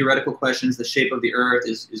like these theoretical questions, the shape of the earth,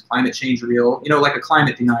 is climate change real? You know, like a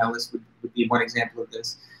climate denialist would be one example of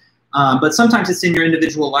this. But sometimes it's in your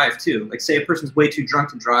individual life too. Like say a person's way too drunk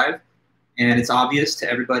to drive and it's obvious to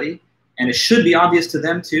everybody and it should be obvious to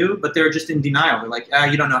them too, but they're just in denial. They're like, ah,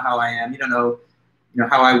 you don't know how I am. You don't know,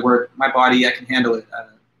 how I work. My body, I can handle it.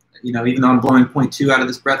 You know, even though I'm blowing 0.2 out of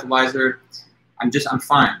this breathalyzer, I'm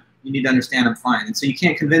fine. You need to understand I'm fine. And so you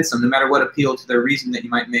can't convince them no matter what appeal to their reason that you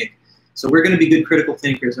might make. So we're going to be good critical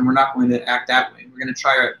thinkers and we're not going to act that way. We're going to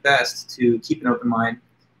try our best to keep an open mind,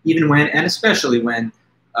 even when, and especially when,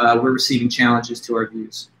 we're receiving challenges to our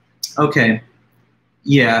views. Okay.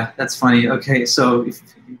 Yeah, that's funny. Okay, so if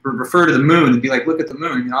you refer to the moon and be like, look at the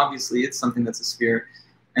moon, I mean, obviously it's something that's a sphere.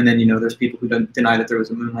 And then, there's people who don't deny that there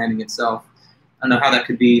was a moon landing itself. I don't know how that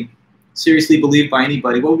could be seriously believed by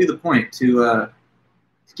anybody. What would be the point? To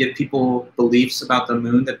give people beliefs about the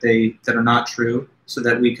moon that are not true, so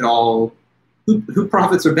that we could all, who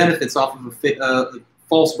profits or benefits off of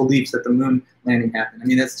false beliefs that the moon landing happened? I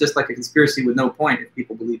mean, that's just like a conspiracy with no point if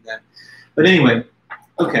people believe that. But anyway,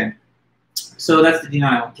 okay. So that's the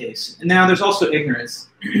denial case. And now there's also ignorance.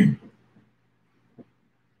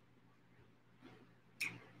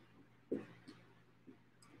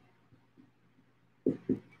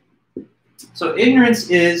 So ignorance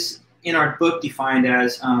is, in our book, defined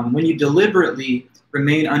as when you deliberately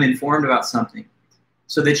remain uninformed about something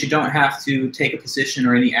so that you don't have to take a position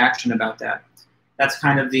or any action about that. That's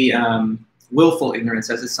kind of the willful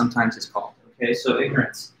ignorance, as it sometimes is called. Okay, so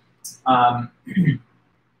ignorance.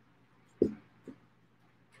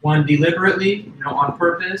 One deliberately, on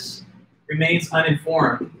purpose, remains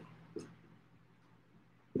uninformed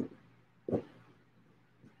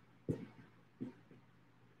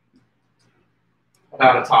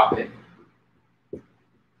about a topic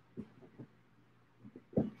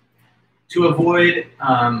to avoid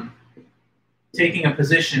taking a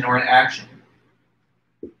position or an action.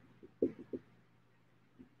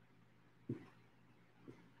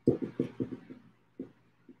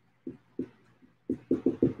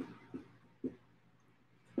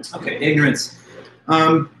 Okay, ignorance.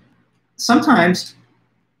 Sometimes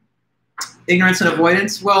ignorance and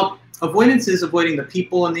avoidance. Well, avoidance is avoiding the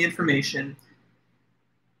people and the information.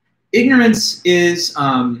 Ignorance is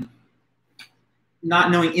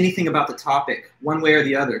not knowing anything about the topic, one way or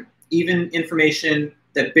the other, even information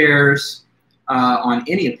that bears on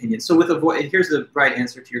any opinion. So with here's the right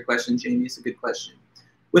answer to your question, Jamie. It's a good question.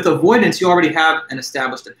 With avoidance, you already have an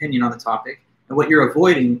established opinion on the topic, and what you're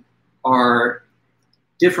avoiding are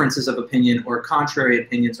differences of opinion or contrary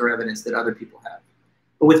opinions or evidence that other people have.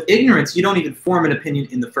 But with ignorance, you don't even form an opinion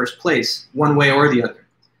in the first place, one way or the other.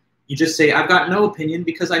 You just say, I've got no opinion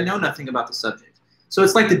because I know nothing about the subject. So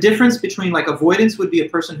it's like the difference between, like, avoidance would be a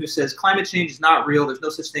person who says climate change is not real, there's no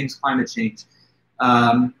such thing as climate change.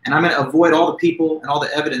 And I'm going to avoid all the people and all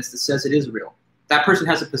the evidence that says it is real. That person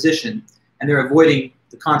has a position, and they're avoiding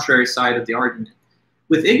the contrary side of the argument.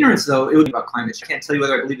 With ignorance, though, it would be about climate change. I can't tell you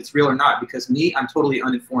whether I believe it's real or not, because me, I'm totally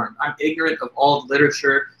uninformed. I'm ignorant of all the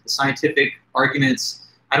literature, the scientific arguments.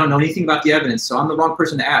 I don't know anything about the evidence, so I'm the wrong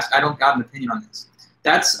person to ask. I don't got an opinion on this.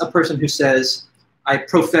 That's a person who says, I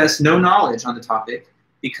profess no knowledge on the topic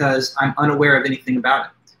because I'm unaware of anything about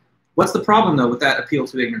it. What's the problem, though, with that appeal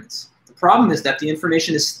to ignorance? The problem is that the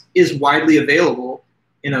information is widely available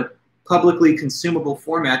in a publicly consumable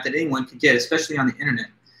format that anyone can get, especially on the internet.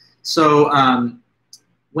 So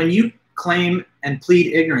when you claim and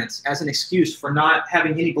plead ignorance as an excuse for not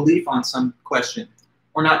having any belief on some question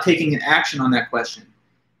or not taking an action on that question,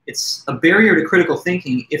 it's a barrier to critical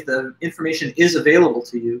thinking if the information is available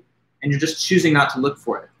to you and you're just choosing not to look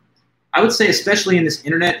for it. I would say, especially in this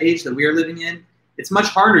internet age that we are living in, it's much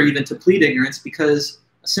harder even to plead ignorance because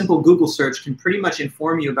a simple Google search can pretty much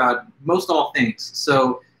inform you about most all things.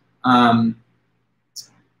 So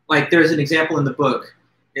like there's an example in the book.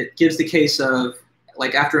 It gives the case of,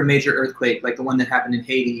 like, after a major earthquake, like the one that happened in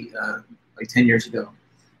Haiti like 10 years ago.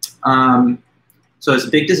 So it's a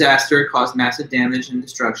big disaster, it caused massive damage and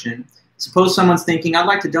destruction. Suppose someone's thinking, I'd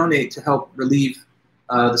like to donate to help relieve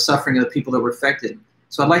the suffering of the people that were affected.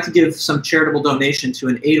 So I'd like to give some charitable donation to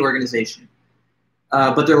an aid organization.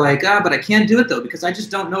 But they're like, but I can't do it, though, because I just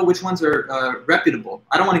don't know which ones are reputable.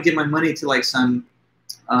 I don't want to give my money to, like, some,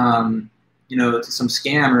 to some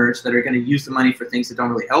scammers that are going to use the money for things that don't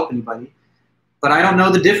really help anybody. But I don't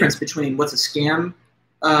know the difference between what's a scam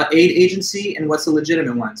aid agency and what's a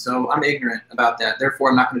legitimate one. So I'm ignorant about that. Therefore,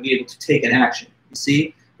 I'm not going to be able to take an action. You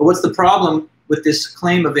see? But what's the problem with this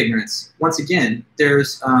claim of ignorance? Once again,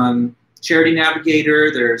 there's Charity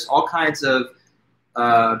Navigator. There's all kinds of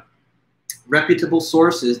reputable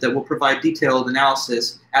sources that will provide detailed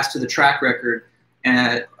analysis as to the track record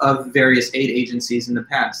of various aid agencies in the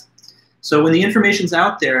past. So when the information's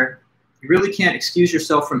out there, you really can't excuse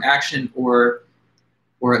yourself from action or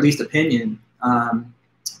at least opinion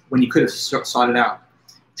when you could have sought it out.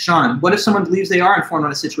 Sean, what if someone believes they are informed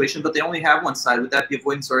on a situation, but they only have one side? Would that be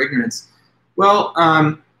avoidance or ignorance? Well,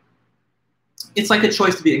 it's like a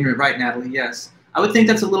choice to be ignorant, right, Natalie? Yes. I would think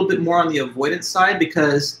that's a little bit more on the avoidance side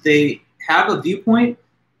because they have a viewpoint.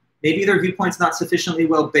 Maybe their viewpoint's not sufficiently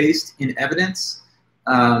well based in evidence.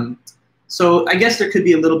 So I guess there could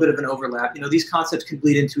be a little bit of an overlap. You know, these concepts can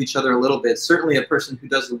bleed into each other a little bit. Certainly a person who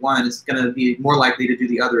does the one is going to be more likely to do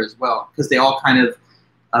the other as well because they all kind of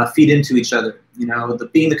feed into each other. You know,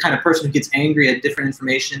 being the kind of person who gets angry at different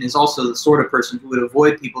information is also the sort of person who would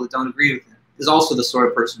avoid people that don't agree with him. Is also the sort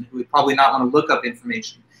of person who would probably not want to look up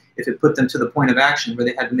information if it put them to the point of action where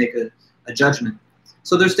they had to make a judgment.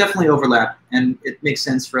 So there's definitely overlap, and it makes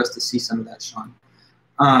sense for us to see some of that, Sean.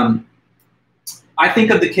 I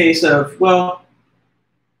think of the case of, well,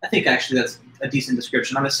 I think actually that's a decent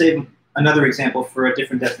description. I'm going to save another example for a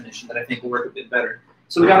different definition that I think will work a bit better.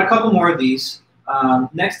 So we got a couple more of these.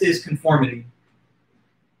 Next is conformity.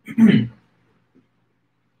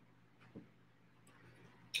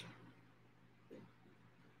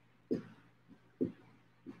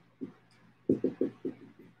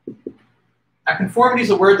 Now, conformity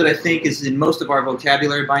is a word that I think is in most of our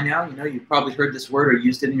vocabulary by now. You know, you've probably heard this word or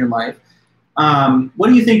used it in your life. What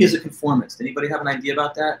do you think is a conformist? Anybody have an idea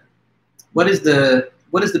about that? What is the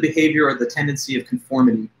behavior or the tendency of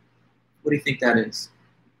conformity? What do you think that is?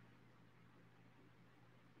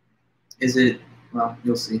 Is it, well,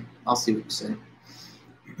 you'll see. I'll see what you say.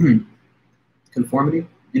 Conformity,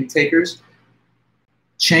 any takers?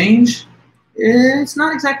 Change? It's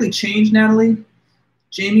not exactly change, Natalie.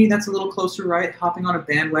 Jamie, that's a little closer, right? Hopping on a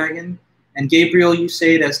bandwagon. And Gabriel, you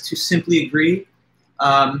say it as to simply agree.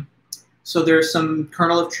 So there's some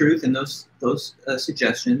kernel of truth in those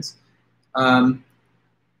suggestions.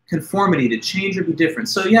 Conformity, to change or be different.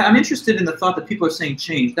 So yeah, I'm interested in the thought that people are saying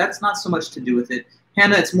change. That's not so much to do with it.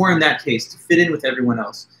 Hannah, it's more in that case, to fit in with everyone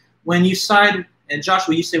else. When you side, and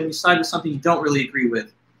Joshua, you say when you side with something you don't really agree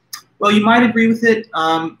with. Well, you might agree with it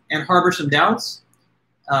and harbor some doubts,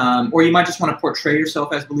 or you might just want to portray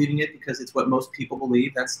yourself as believing it because it's what most people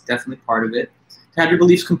believe. That's definitely part of it. To have your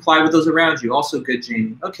beliefs comply with those around you, also good,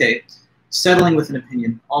 Jamie. Okay, settling with an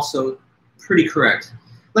opinion, also pretty correct.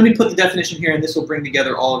 Let me put the definition here, and this will bring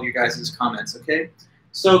together all of you guys' comments, okay?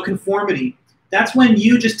 So conformity, that's when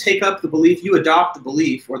you just take up the belief, you adopt the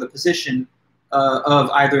belief or the position of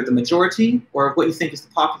either the majority or what you think is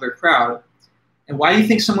the popular crowd. And why do you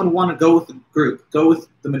think someone would want to go with the group, go with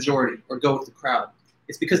the majority, or go with the crowd?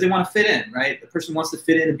 It's because they want to fit in, right? The person wants to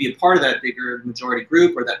fit in and be a part of that bigger majority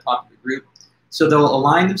group or that popular group. So they'll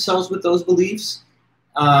align themselves with those beliefs,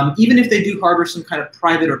 even if they do harbor some kind of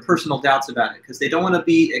private or personal doubts about it, because they don't want to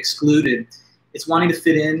be excluded. It's wanting to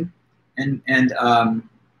fit in and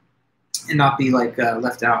not be like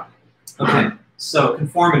left out. Okay, so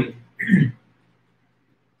conformity.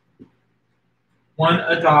 One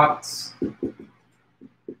adopts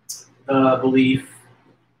the belief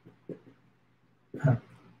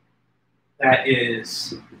that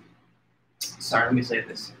is, sorry, let me say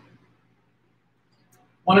this.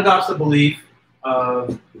 One adopts the belief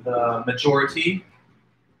of the majority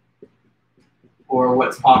or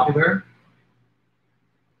what's popular.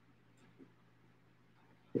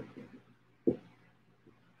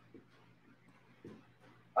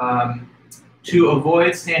 To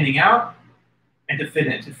avoid standing out and to fit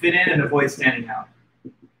in and avoid standing out.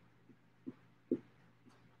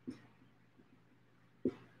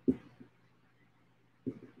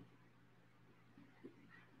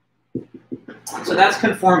 So that's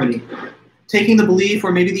conformity. Taking the belief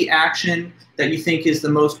or maybe the action that you think is the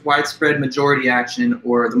most widespread majority action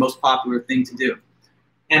or the most popular thing to do.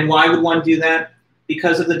 And why would one do that?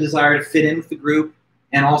 Because of the desire to fit in with the group,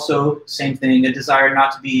 and also, same thing, a desire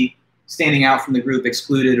not to be standing out from the group,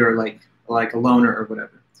 excluded or like a loner or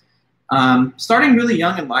whatever. Starting really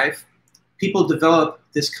young in life, people develop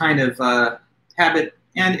this kind of habit,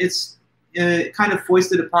 and it's kind of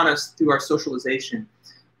foisted upon us through our socialization.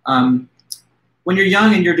 When you're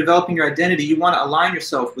young and you're developing your identity, you want to align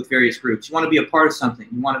yourself with various groups. You want to be a part of something.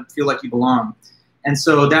 You want to feel like you belong. And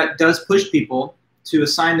so that does push people to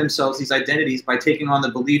assign themselves these identities by taking on the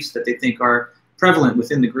beliefs that they think are prevalent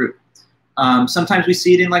within the group. Sometimes we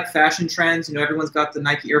see it in like fashion trends. You know, everyone's got the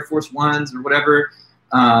Nike Air Force Ones or whatever.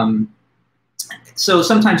 So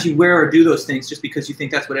sometimes you wear or do those things just because you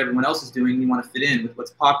think that's what everyone else is doing and you want to fit in with what's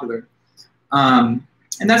popular.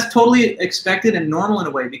 And that's totally expected and normal in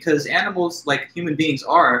a way, because animals, like human beings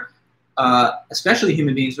are, especially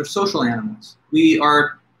human beings, are social animals. We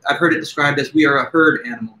are, I've heard it described as we are a herd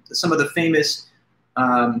animal. Some of the famous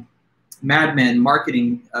madmen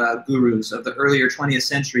marketing gurus of the earlier 20th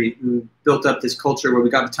century who built up this culture where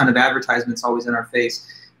we got a ton of advertisements always in our face,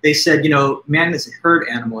 they said, you know, man is a herd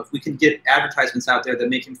animal. If we can get advertisements out there that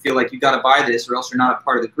make him feel like you got to buy this or else you're not a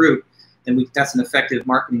part of the group, then that's an effective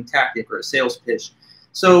marketing tactic or a sales pitch.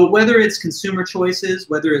 So whether it's consumer choices,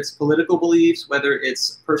 whether it's political beliefs, whether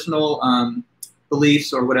it's personal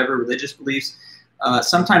beliefs or whatever, religious beliefs,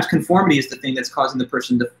 sometimes conformity is the thing that's causing the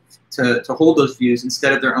person to hold those views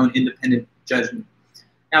instead of their own independent judgment.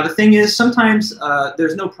 Now the thing is, sometimes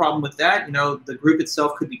there's no problem with that. You know, the group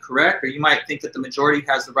itself could be correct, or you might think that the majority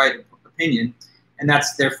has the right opinion, and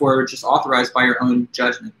that's therefore just authorized by your own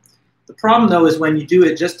judgment. The problem though is when you do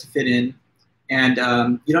it just to fit in, and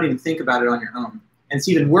you don't even think about it on your own. And it's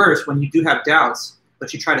even worse when you do have doubts,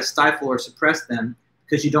 but you try to stifle or suppress them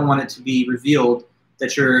because you don't want it to be revealed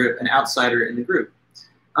that you're an outsider in the group.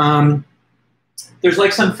 There's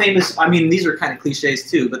like some famous, I mean, these are kind of cliches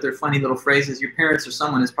too, but they're funny little phrases. Your parents or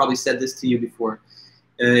someone has probably said this to you before.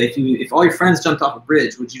 If all your friends jumped off a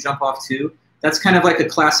bridge, would you jump off too? That's kind of like a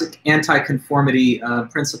classic anti-conformity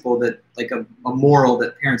principle, that like a moral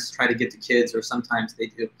that parents try to get to kids, or sometimes they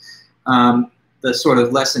do. The sort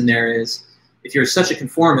of lesson there is, if you're such a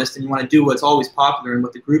conformist and you want to do what's always popular and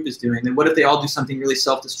what the group is doing, then what if they all do something really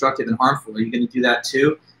self-destructive and harmful? Are you going to do that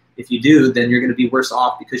too? If you do, then you're going to be worse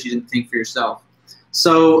off because you didn't think for yourself.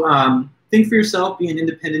 So think for yourself, be an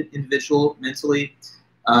independent individual mentally.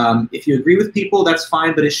 If you agree with people, that's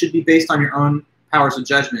fine, but it should be based on your own powers of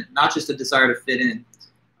judgment, not just a desire to fit in.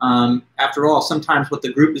 After all, sometimes what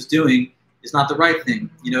the group is doing is not the right thing.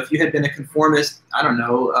 You know, if you had been a conformist, I don't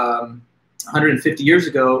know, 150 years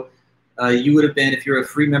ago, you would have been, if you're a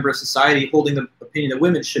free member of society, holding the opinion that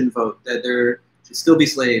women shouldn't vote, that there should still be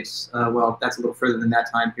slaves. Well, that's a little further than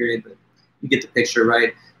that time period, but you get the picture,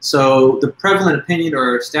 right? So the prevalent opinion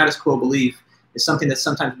or status quo belief is something that's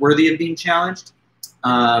sometimes worthy of being challenged.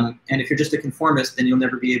 And if you're just a conformist, then you'll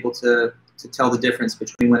never be able to to tell the difference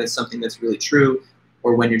between when it's something that's really true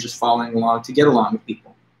or when you're just following along to get along with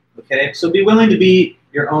people. Okay, so be willing to be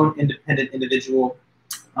your own independent individual.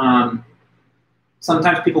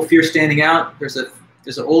 Sometimes people fear standing out. There's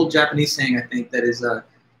an old Japanese saying, I think, that is the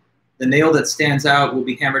nail that stands out will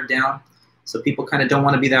be hammered down. So people kind of don't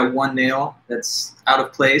want to be that one nail that's out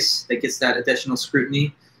of place, that gets that additional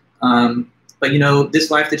scrutiny. But you know,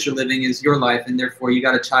 this life that you're living is your life, and therefore you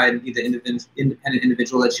got to try and be the independent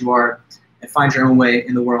individual that you are and find your own way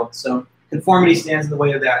in the world. So conformity stands in the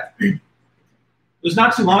way of that. It was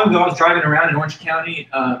not too long ago, I was driving around in Orange County,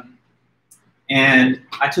 and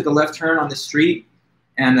I took a left turn on the street,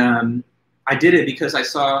 and I did it because I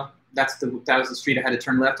saw that was the street I had to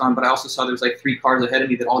turn left on, but I also saw there was like 3 cars ahead of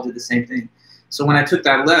me that all did the same thing. So when I took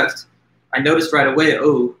that left, I noticed right away,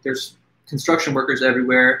 oh, there's construction workers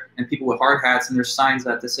everywhere and people with hard hats, and there's signs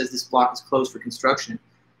that says this block is closed for construction.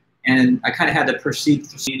 And I kind of had to proceed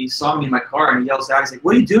through, and he saw me in my car and he yells out, he's like,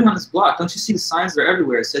 what are you doing on this block? Don't you see the signs? They're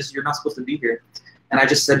everywhere. It says you're not supposed to be here. And I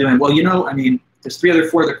just said to him, well, you know, I mean, there's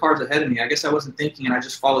 4 other cars ahead of me. I guess I wasn't thinking, and I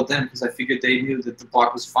just followed them because I figured they knew that the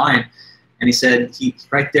block was fine. And he said,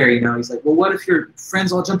 right there, you know, he's like, well, what if your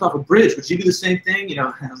friends all jumped off a bridge? Would you do the same thing? You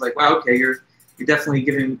know, and I was like, wow, okay, you're definitely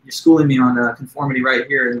you're schooling me on conformity right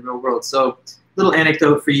here in the real world. So little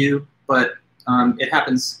anecdote for you, but it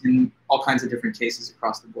happens in all kinds of different cases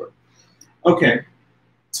across the board. Okay,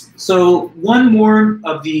 so one more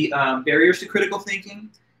of the barriers to critical thinking,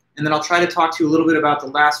 and then I'll try to talk to you a little bit about the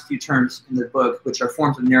last few terms in the book, which are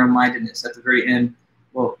forms of narrow-mindedness at the very end,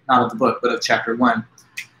 well, not of the book, but of chapter 1.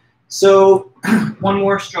 So one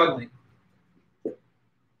more, struggling.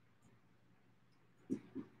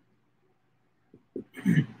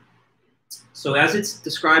 So as it's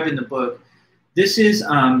described in the book, this is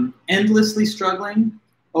endlessly struggling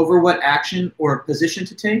over what action or position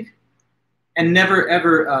to take, and never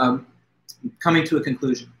ever coming to a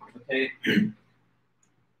conclusion. Okay.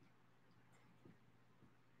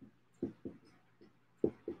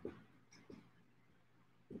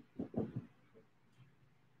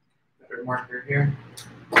 Better marker here.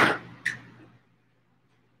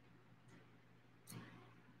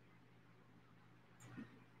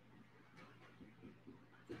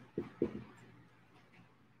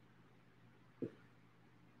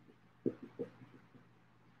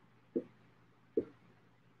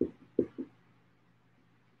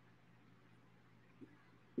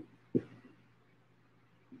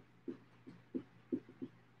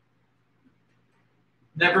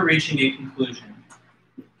 Never reaching a conclusion.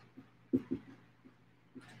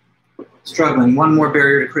 Struggling, one more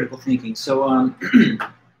barrier to critical thinking. So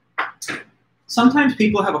sometimes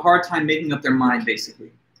people have a hard time making up their mind,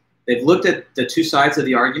 basically. They've looked at the 2 sides of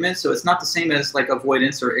the argument, so it's not the same as like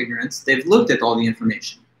avoidance or ignorance. They've looked at all the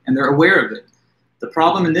information, and they're aware of it. The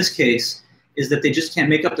problem in this case is that they just can't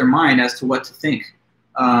make up their mind as to what to think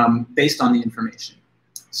based on the information.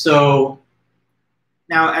 So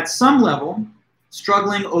now at some level,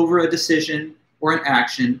 struggling over a decision or an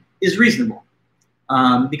action is reasonable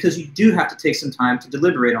because you do have to take some time to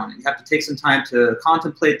deliberate on it. You have to take some time to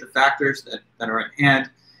contemplate the factors that are at hand,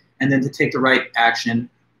 and then to take the right action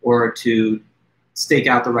or to stake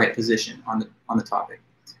out the right position on the topic.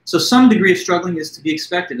 So some degree of struggling is to be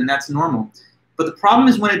expected, and that's normal. But the problem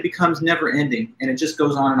is when it becomes never ending and it just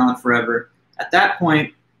goes on and on forever. At that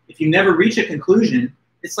point, if you never reach a conclusion,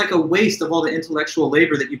 it's like a waste of all the intellectual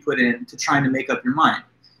labor that you put in to trying to make up your mind.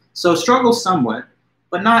 So struggle somewhat,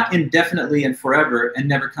 but not indefinitely and forever, and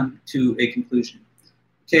never come to a conclusion.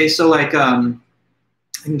 Okay, so like, I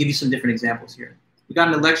can give you some different examples here. We got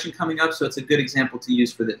an election coming up, so it's a good example to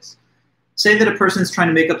use for this. Say that a person's trying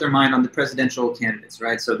to make up their mind on the presidential candidates,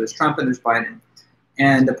 right? So there's Trump and there's Biden.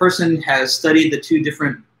 And the person has studied the 2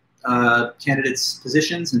 different candidates'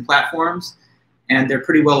 positions and platforms, and they're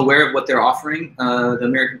pretty well aware of what they're offering the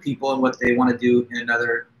American people and what they want to do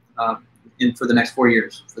for the next 4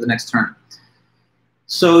 years, for the next term.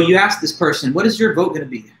 So you ask this person, what is your vote going to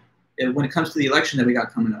be when it comes to the election that we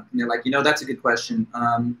got coming up? And they're like, you know, that's a good question.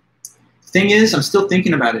 Thing is, I'm still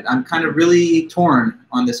thinking about it. I'm kind of really torn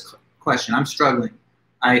on this question. I'm struggling.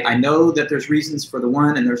 I know that there's reasons for the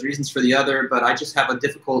one and there's reasons for the other, but I just have a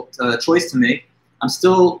difficult choice to make. I'm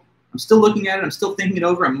still looking at it. I'm still thinking it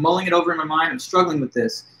over. I'm mulling it over in my mind. I'm struggling with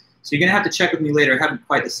this. So you're going to have to check with me later. I haven't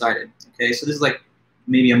quite decided. Okay, so this is like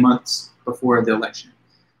maybe a month before the election.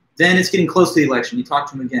 Then it's getting close to the election. You talk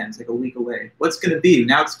to him again. It's like a week away. What's going to be?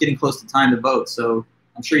 Now it's getting close to time to vote. So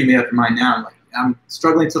I'm sure you made up your mind now. Like, I'm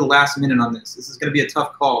struggling to the last minute on this. This is going to be a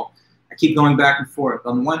tough call. I keep going back and forth.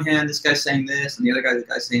 On the one hand, this guy's saying this, and the other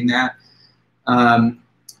guy's saying that.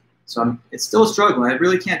 So it's still a struggle. I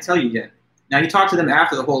really can't tell you yet. Now you talk to them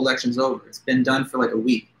after the whole election's over. It's been done for like a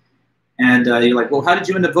week. And you're like, well, how did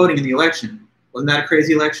you end up voting in the election? Wasn't that a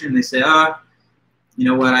crazy election? And they say, you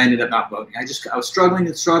know what, I ended up not voting. I was struggling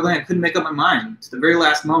and struggling. I couldn't make up my mind to the very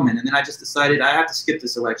last moment. And then I just decided I have to skip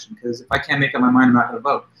this election because if I can't make up my mind, I'm not going to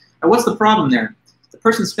vote. Now, what's the problem there? The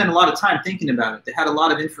person spent a lot of time thinking about it. They had a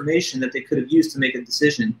lot of information that they could have used to make a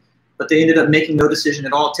decision, but they ended up making no decision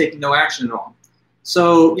at all, taking no action at all.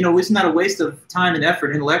 So, you know, isn't that a waste of time and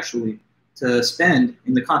effort intellectually to spend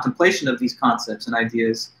in the contemplation of these concepts and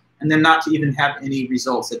ideas and then not to even have any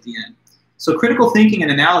results at the end? So critical thinking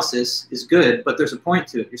and analysis is good, but there's a point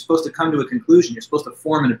to it. You're supposed to come to a conclusion. You're supposed to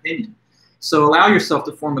form an opinion. So allow yourself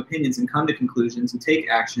to form opinions and come to conclusions and take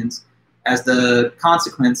actions as the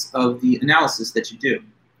consequence of the analysis that you do.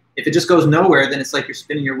 If it just goes nowhere, then it's like you're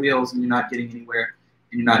spinning your wheels and you're not getting anywhere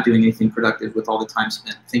and you're not doing anything productive with all the time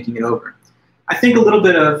spent thinking it over. I think a little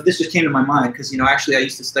bit of, this just came to my mind because, you know, actually I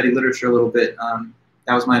used to study literature a little bit.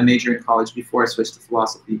 That was my major in college before I switched to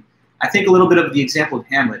philosophy. I think a little bit of the example of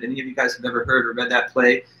Hamlet. Any of you guys have ever heard or read that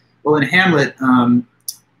play? Well, in Hamlet, the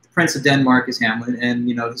Prince of Denmark is Hamlet, and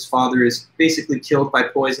you know his father is basically killed by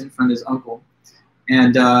poison from his uncle,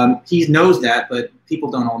 and he knows that, but people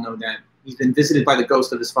don't all know that. He's been visited by the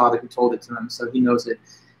ghost of his father who told it to him, so he knows it.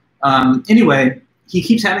 Anyway, he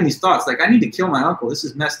keeps having these thoughts like, I need to kill my uncle. This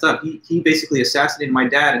is messed up. He basically assassinated my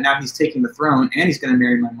dad, and now he's taking the throne, and he's going to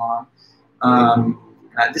marry my mom.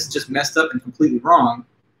 This is just messed up and completely wrong.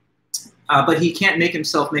 But he can't make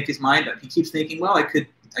himself make his mind up. He keeps thinking, well, I could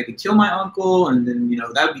kill my uncle, and then, you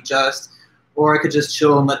know, that would be just, or I could just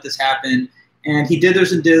chill and let this happen. And he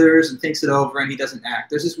dithers and thinks it over, and he doesn't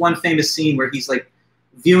act. There's this one famous scene where he's like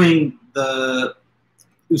viewing the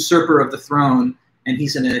usurper of the throne, and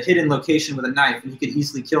he's in a hidden location with a knife, and he could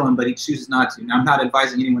easily kill him, but he chooses not to. Now, I'm not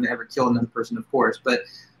advising anyone to ever kill another person, of course, but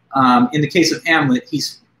in the case of Hamlet,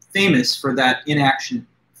 he's famous for that inaction,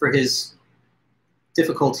 for his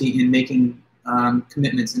difficulty in making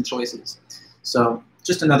commitments and choices. So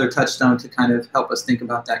just another touchstone to kind of help us think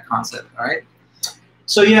about that concept, all right?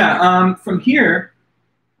 So yeah, from here,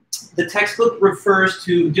 the textbook refers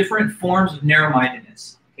to different forms of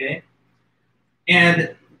narrow-mindedness, okay?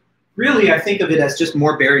 And really, I think of it as just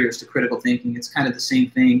more barriers to critical thinking. It's kind of the same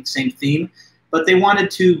thing, same theme, but they wanted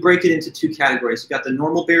to break it into two categories. You've got the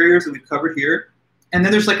normal barriers that we've covered here, and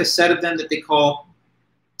then there's like a set of them that they call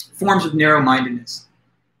forms of narrow-mindedness.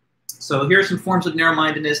 So here are some forms of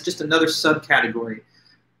narrow-mindedness, just another subcategory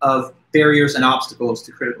of barriers and obstacles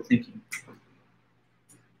to critical thinking.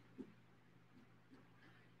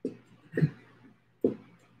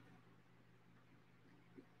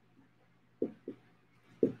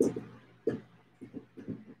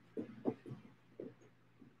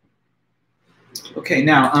 Okay,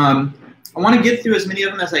 now I want to get through as many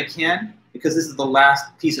of them as I can because this is the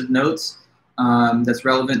last piece of notes that's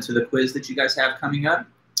relevant to the quiz that you guys have coming up.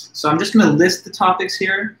 So I'm just going to list the topics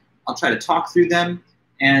here. I'll try to talk through them,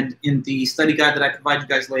 and in the study guide that I provide you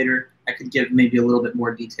guys later, I could give maybe a little bit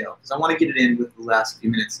more detail because I want to get it in with the last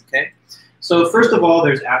few minutes, okay? So first of all,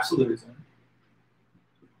 there's absolutism.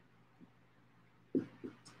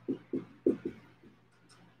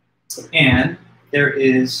 And there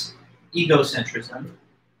is egocentrism.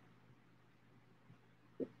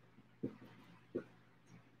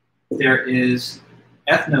 There is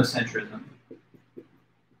ethnocentrism.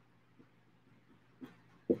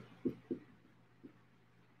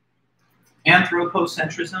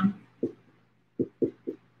 Anthropocentrism.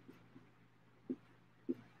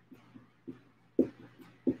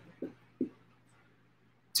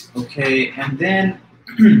 Okay, and then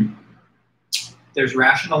there's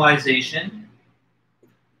rationalization.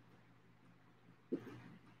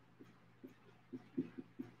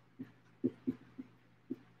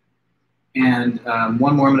 And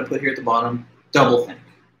one more I'm going to put here at the bottom, doublethink.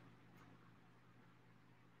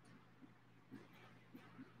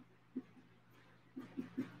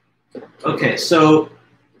 Okay, so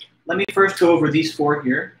let me first go over these four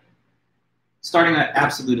here, starting at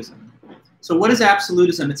absolutism. So what is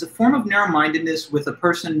absolutism? It's a form of narrow-mindedness with a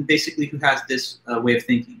person basically who has this way of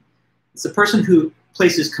thinking. It's a person who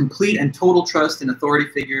places complete and total trust in authority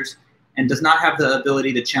figures and does not have the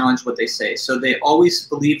ability to challenge what they say. So they always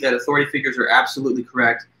believe that authority figures are absolutely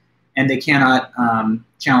correct and they cannot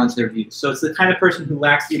challenge their views. So it's the kind of person who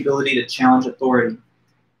lacks the ability to challenge authority.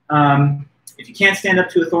 If you can't stand up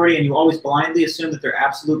to authority and you always blindly assume that they're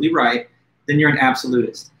absolutely right, then you're an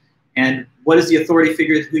absolutist. And what is the authority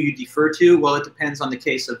figure who you defer to? Well, it depends on the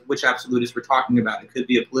case of which absolutist we're talking about. It could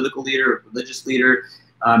be a political leader, a religious leader.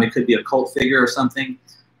 It could be a cult figure or something.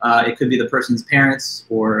 It could be the person's parents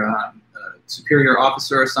or a superior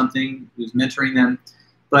officer or something who's mentoring them.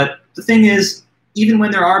 But the thing is, even when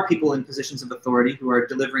there are people in positions of authority who are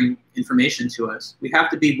delivering information to us, we have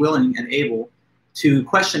to be willing and able to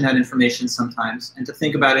question that information sometimes and to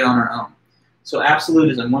think about it on our own. So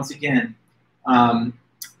absolutism, once again,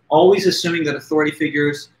 always assuming that authority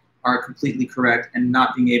figures are completely correct and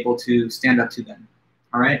not being able to stand up to them.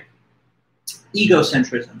 All right?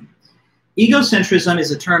 Egocentrism. Egocentrism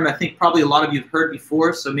is a term I think probably a lot of you have heard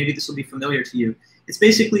before, so maybe this will be familiar to you. It's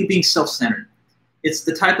basically being self-centered. It's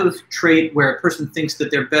the type of trait where a person thinks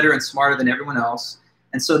that they're better and smarter than everyone else,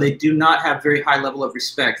 and so they do not have very high level of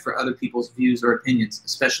respect for other people's views or opinions,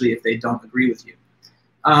 especially if they don't agree with you.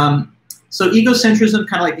 So egocentrism,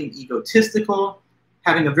 kind of like being egotistical,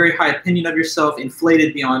 having a very high opinion of yourself,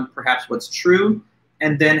 inflated beyond perhaps what's true,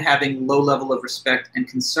 and then having low level of respect and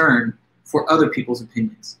concern for other people's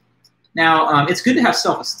opinions. Now, it's good to have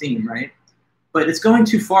self-esteem, right? But it's going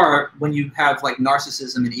too far when you have like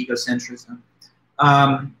narcissism and egocentrism.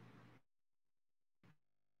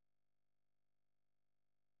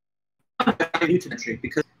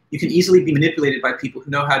 Because you can easily be manipulated by people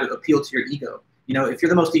who know how to appeal to your ego. You know, if you're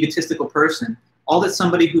the most egotistical person, all that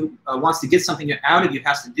somebody who wants to get something out of you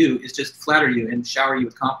has to do is just flatter you and shower you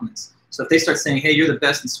with compliments. So if they start saying, hey, you're the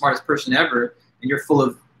best and smartest person ever, and you're full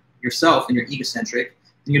of yourself and you're egocentric,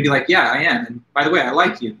 then you'll be like, yeah, I am. And by the way, I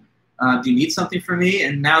like you. Do you need something from me?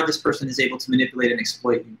 And now this person is able to manipulate and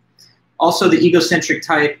exploit you. Also, the egocentric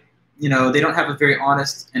type, you know, they don't have a very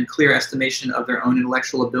honest and clear estimation of their own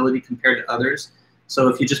intellectual ability compared to others. So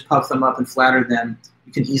if you just puff them up and flatter them,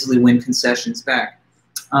 you can easily win concessions back.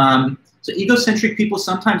 So egocentric people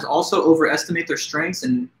sometimes also overestimate their strengths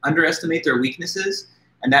and underestimate their weaknesses.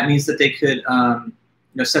 And that means that they could you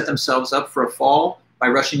know, set themselves up for a fall by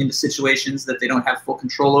rushing into situations that they don't have full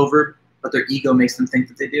control over, but their ego makes them think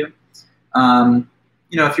that they do.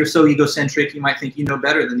 You know, if you're so egocentric, you might think you know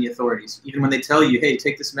better than the authorities, even when they tell you, hey,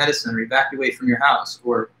 take this medicine or evacuate from your house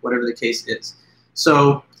or whatever the case is.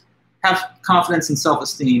 So have confidence and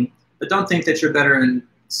self-esteem, but don't think that you're better and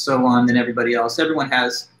so on than everybody else. Everyone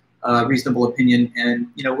has a reasonable opinion, and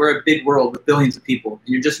you know, we're a big world with billions of people,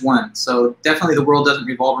 and you're just one. So definitely the world doesn't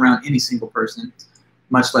revolve around any single person,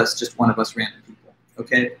 much less just one of us random people,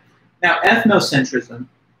 okay? Now, ethnocentrism.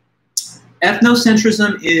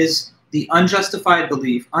 Ethnocentrism is the unjustified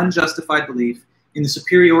belief in the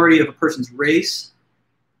superiority of a person's race,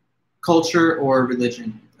 culture, or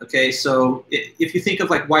religion. Okay, so if you think of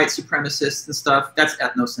like white supremacists and stuff, that's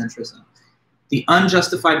ethnocentrism. The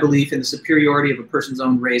unjustified belief in the superiority of a person's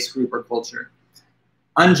own race, group, or culture.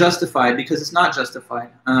 Unjustified because it's not justified.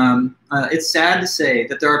 It's sad to say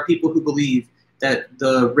that there are people who believe that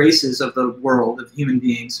the races of the world, of human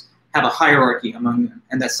beings, have a hierarchy among them,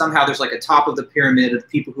 and that somehow there's like a top of the pyramid of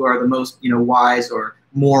people who are the most, you know, wise or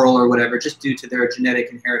moral or whatever, just due to their genetic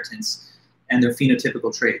inheritance and their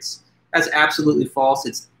phenotypical traits. That's absolutely false.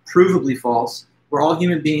 It's provably false. We're all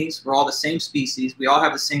human beings. We're all the same species. We all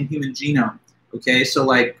have the same human genome. Okay, so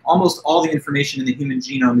like almost all the information in the human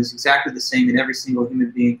genome is exactly the same in every single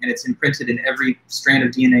human being, and it's imprinted in every strand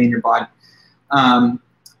of DNA in your body.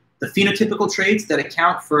 The phenotypical traits that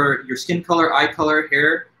account for your skin color, eye color,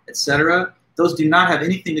 hair, etc., those do not have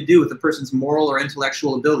anything to do with a person's moral or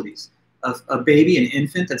intellectual abilities. A baby, an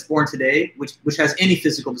infant that's born today, which has any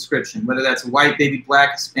physical description, whether that's a white baby,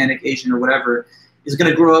 black, Hispanic, Asian, or whatever, is going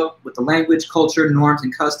to grow up with the language, culture, norms,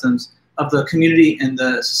 and customs of the community and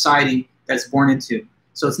the society that's born into.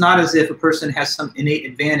 So it's not as if a person has some innate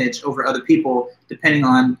advantage over other people depending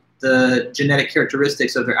on the genetic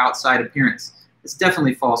characteristics of their outside appearance. It's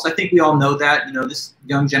definitely false. I think we all know that. You know, this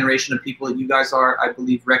young generation of people that you guys are, I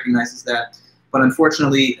believe, recognizes that. But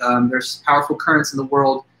unfortunately, there's powerful currents in the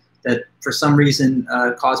world that, for some reason,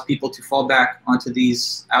 cause people to fall back onto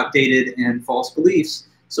these outdated and false beliefs.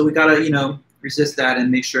 So we gotta, you know, resist that and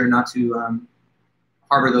make sure not to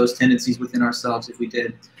harbor those tendencies within ourselves if we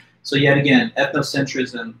did. So yet again,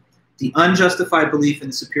 ethnocentrism, the unjustified belief in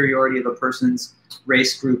the superiority of a person's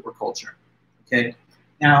race, group, or culture. Okay.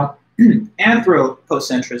 Now,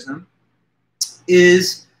 anthropocentrism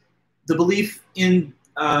is the belief in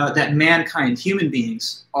that mankind, human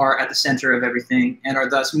beings, are at the center of everything and are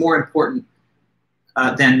thus more important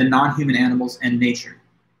than the non-human animals and nature.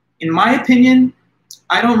 In my opinion,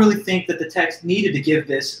 I don't really think that the text needed to give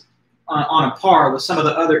this on a par with some of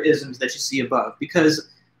the other isms that you see above, because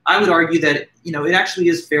I would argue that, you know, it actually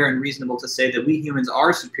is fair and reasonable to say that we humans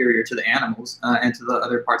are superior to the animals and to the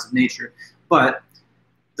other parts of nature. But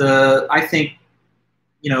I think,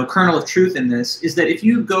 you know, kernel of truth in this is that if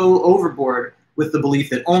you go overboard with the belief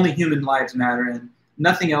that only human lives matter and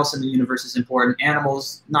nothing else in the universe is important,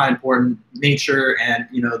 animals not important, nature and,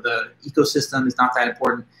 you know, the ecosystem is not that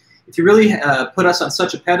important. if you really put us on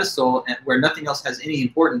such a pedestal where nothing else has any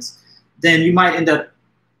importance, then you might end up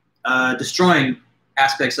destroying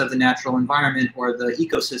aspects of the natural environment or the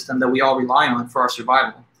ecosystem that we all rely on for our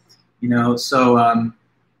survival. You know, so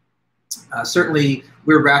certainly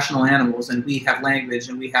we're rational animals, and we have language,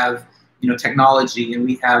 and we have, you know, technology, and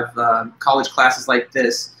we have college classes like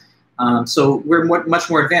this. So we're much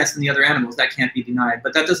more advanced than the other animals. That can't be denied.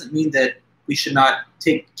 But that doesn't mean that we should not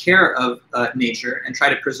take care of nature and try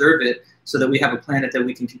to preserve it so that we have a planet that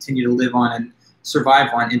we can continue to live on and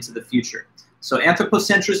survive on into the future. So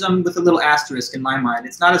anthropocentrism with a little asterisk in my mind.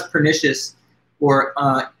 It's not as pernicious or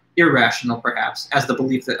irrational, perhaps, as the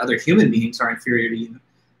belief that other human beings are inferior to you.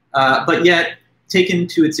 But yet, taken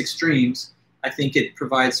to its extremes, I think it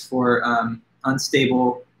provides for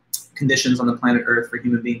unstable conditions on the planet Earth for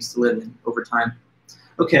human beings to live in over time.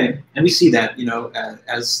 Okay, and we see that, you know,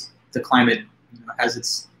 as the climate, you know, has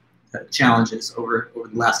its challenges over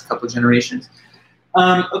the last couple of generations.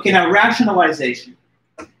 Okay, now rationalization.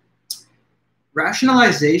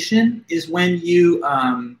 Rationalization is when you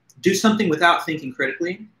do something without thinking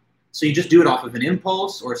critically. So you just do it off of an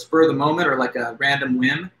impulse or a spur of the moment or like a random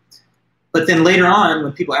whim. But then later on,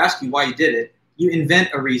 when people ask you why you did it, you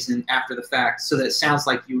invent a reason after the fact so that it sounds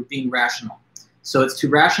like you were being rational. So it's to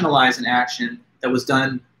rationalize an action that was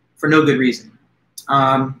done for no good reason.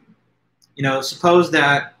 You know, suppose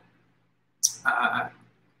that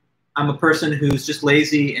I'm a person who's just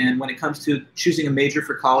lazy, and when it comes to choosing a major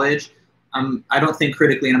for college, I don't think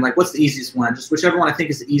critically, and I'm like, what's the easiest one? Just whichever one I think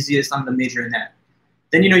is the easiest, I'm going to major in that.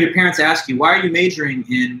 Then, you know, your parents ask you, why are you majoring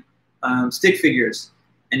in stick figures?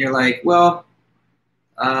 And you're like, well,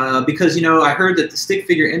 because, you know, I heard that the stick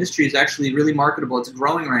figure industry is actually really marketable. It's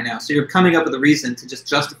growing right now. So you're coming up with a reason to just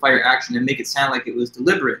justify your action and make it sound like it was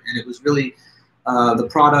deliberate and it was really the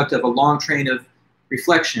product of a long train of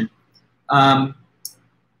reflection.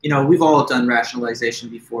 You know, we've all done rationalization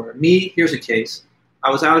before. Me, here's a case. I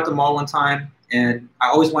was out at the mall one time, and I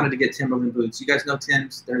always wanted to get Timberland boots. You guys know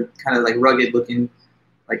Timbs? They're kind of like rugged looking,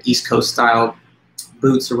 like East Coast style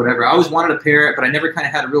boots or whatever. I always wanted a pair, but I never kind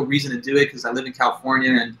of had a real reason to do it because I live in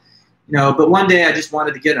California, and, you know, but one day I just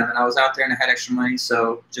wanted to get them, and I was out there and I had extra money,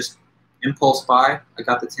 so just impulse buy, I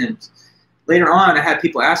got the Timbs. Later on, I had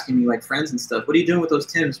people asking me, like friends and stuff, what are you doing with those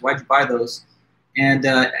Timbs? Why'd you buy those? And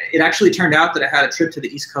it actually turned out that I had a trip to the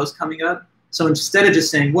East Coast coming up. So instead of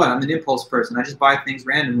just saying, what, I'm an impulse person, I just buy things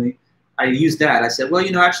randomly, I used that. I said, well,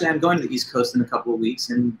 you know, actually I'm going to the East Coast in a couple of weeks.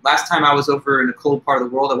 And last time I was over in a cold part of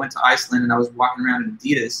the world, I went to Iceland and I was walking around in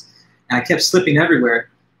Adidas and I kept slipping everywhere.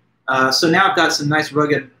 So now I've got some nice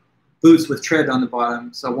rugged boots with tread on the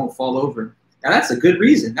bottom so I won't fall over. Now that's a good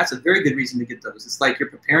reason. That's a very good reason to get those. It's like you're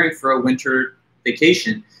preparing for a winter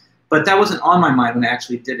vacation. But that wasn't on my mind when I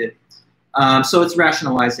actually did it. So it's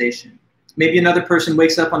rationalization. Maybe another person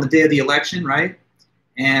wakes up on the day of the election, right?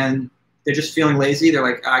 And they're just feeling lazy. They're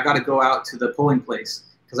like, I got to go out to the polling place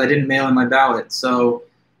because I didn't mail in my ballot. So,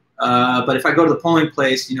 but if I go to the polling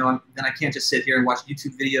place, you know, then I can't just sit here and watch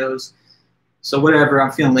YouTube videos. So whatever,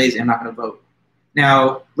 I'm feeling lazy. I'm not going to vote.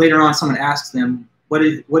 Now, later on, someone asks them, what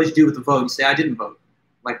did you do with the vote? You say, I didn't vote.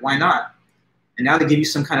 Like, why not? And now they give you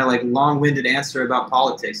some kind of like long-winded answer about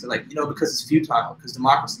politics. They're like, you know, because it's futile, because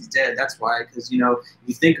democracy's dead. That's why. Because, you know, if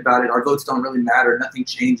you think about it, our votes don't really matter. Nothing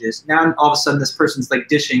changes. Now, all of a sudden, this person's like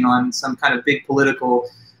dishing on some kind of big political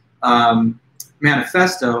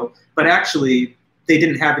manifesto. But actually, they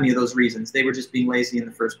didn't have any of those reasons. They were just being lazy in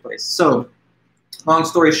the first place. So, long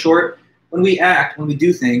story short, when we act, when we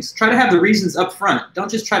do things, try to have the reasons up front. Don't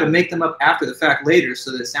just try to make them up after the fact later so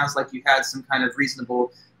that it sounds like you had some kind of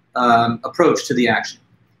reasonable approach to the action.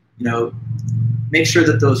 You know, make sure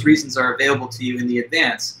that those reasons are available to you in the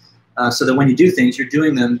advance so that when you do things, you're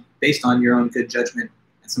doing them based on your own good judgment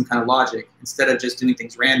and some kind of logic instead of just doing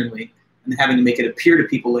things randomly and having to make it appear to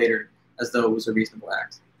people later as though it was a reasonable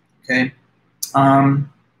act. Okay?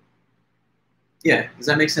 Yeah, does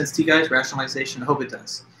that make sense to you guys? Rationalization? I hope it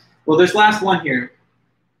does. Well, there's last one here,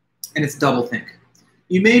 and it's doublethink.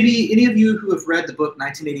 You may be, any of you who have read the book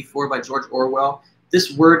 1984 by George Orwell,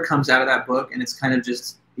 this word comes out of that book, and it's kind of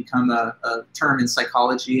just become a term in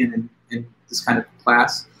psychology and in this kind of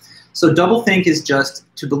class. So doublethink is just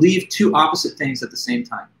to believe two opposite things at the same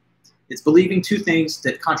time. It's believing two things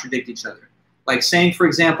that contradict each other. Like saying, for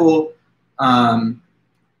example, you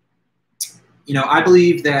know, I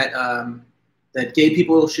believe that that gay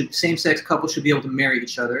people same-sex couples should be able to marry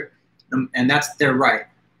each other, and that's their right.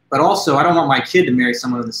 But also, I don't want my kid to marry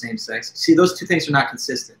someone of the same sex. See, those two things are not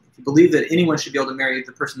consistent. If you believe that anyone should be able to marry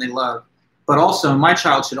the person they love, but also my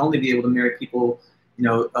child should only be able to marry people, you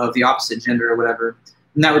know, of the opposite gender or whatever,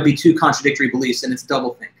 then that would be two contradictory beliefs, and it's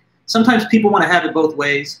doublethink. Sometimes people want to have it both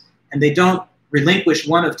ways, and they don't relinquish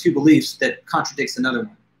one of two beliefs that contradicts another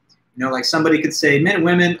one. You know, like somebody could say men and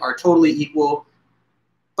women are totally equal,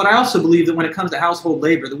 but I also believe that when it comes to household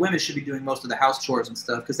labor, the women should be doing most of the house chores and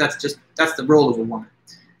stuff, because that's the role of a woman.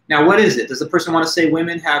 Now, what is it? Does the person want to say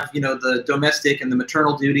women have, you know, the domestic and the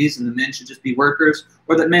maternal duties and the men should just be workers,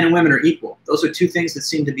 or that men and women are equal? Those are two things that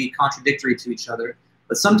seem to be contradictory to each other.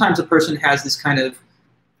 But sometimes a person has this kind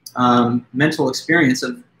of mental experience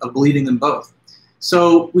of believing them both.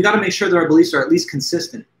 So we got to make sure that our beliefs are at least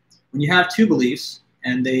consistent. When you have two beliefs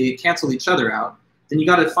and they cancel each other out, then you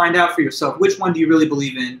got to find out for yourself which one do you really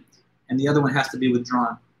believe in, and the other one has to be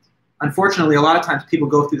withdrawn. Unfortunately, a lot of times people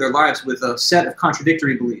go through their lives with a set of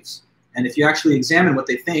contradictory beliefs. And if you actually examine what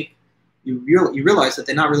they think, you realize that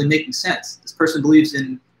they're not really making sense. This person believes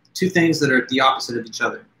in two things that are the opposite of each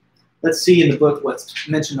other. Let's see in the book what's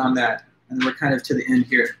mentioned on that. And we're kind of to the end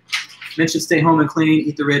here. Mentioned stay home and clean,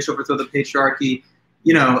 eat the rich, overthrow the patriarchy.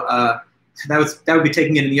 You know, that would be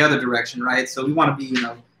taking it in the other direction, right? So we want to be, you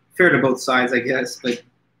know, fair to both sides, I guess.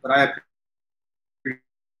 But I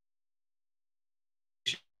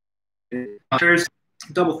there's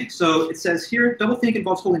doublethink. So it says here, doublethink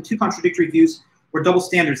involves holding two contradictory views or double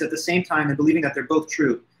standards at the same time and believing that they're both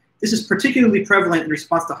true. This is particularly prevalent in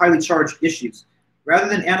response to highly charged issues. Rather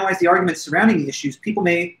than analyze the arguments surrounding the issues, people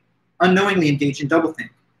may unknowingly engage in doublethink.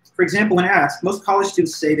 For example, when asked, most college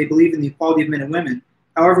students say they believe in the equality of men and women.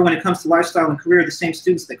 However, when it comes to lifestyle and career, the same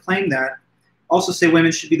students that claim that also say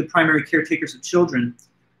women should be the primary caretakers of children.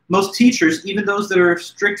 Most teachers, even those that are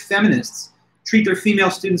strict feminists, treat their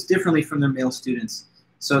female students differently from their male students.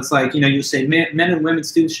 So it's like, you know, you say men and women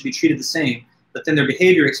students should be treated the same, but then their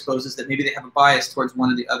behavior exposes that maybe they have a bias towards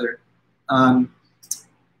one or the other.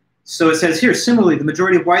 So it says here, similarly, the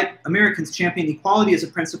majority of white Americans champion equality as a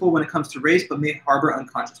principle when it comes to race, but may harbor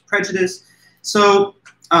unconscious prejudice. So,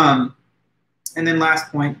 and then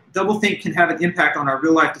last point, doublethink can have an impact on our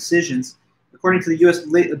real-life decisions. According to the U.S.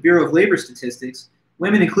 Bureau of Labor Statistics,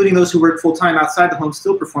 women, including those who work full-time outside the home,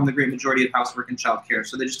 still perform the great majority of housework and childcare.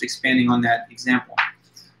 So they're just expanding on that example.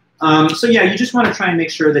 So yeah, you just want to try and make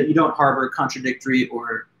sure that you don't harbor contradictory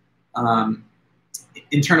or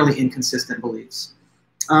internally inconsistent beliefs.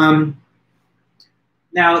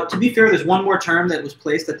 Now, to be fair, there's one more term that was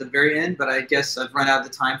placed at the very end, but I guess I've run out of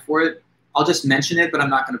the time for it. I'll just mention it, but I'm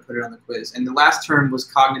not going to put it on the quiz. And the last term was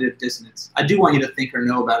cognitive dissonance. I do want you to think or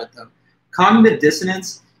know about it, though. Cognitive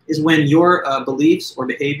dissonance is when your beliefs or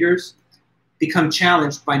behaviors become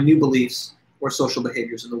challenged by new beliefs or social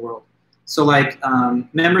behaviors in the world. So like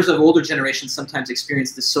members of older generations sometimes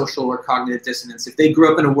experience this social or cognitive dissonance. If they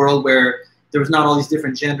grew up in a world where there was not all these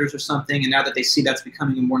different genders or something, and now that they see that's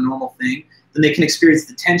becoming a more normal thing, then they can experience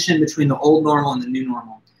the tension between the old normal and the new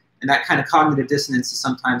normal. And that kind of cognitive dissonance is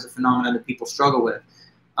sometimes a phenomenon that people struggle with.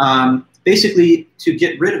 Basically, to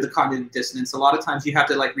get rid of the cognitive dissonance, a lot of times you have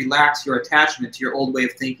to like relax your attachment to your old way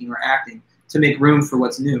of thinking or acting to make room for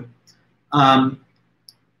what's new.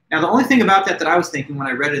 Now, the only thing about that I was thinking when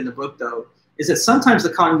I read it in the book, though, is that sometimes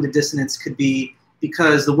the cognitive dissonance could be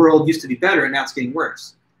because the world used to be better and now it's getting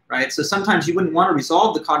worse, right? So sometimes you wouldn't want to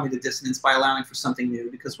resolve the cognitive dissonance by allowing for something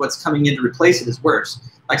new because what's coming in to replace it is worse.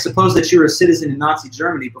 Like suppose that you were a citizen in Nazi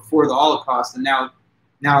Germany before the Holocaust and now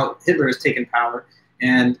Hitler has taken power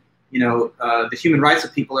and you know the human rights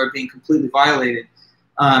of people are being completely violated.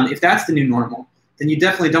 If that's the new normal, then you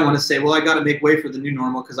definitely don't want to say, well, I got to make way for the new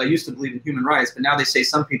normal because I used to believe in human rights, but now they say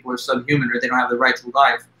some people are subhuman or they don't have the right to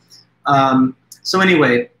life. So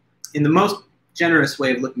anyway, in the most generous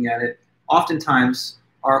way of looking at it, oftentimes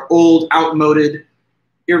our old, outmoded,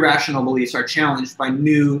 irrational beliefs are challenged by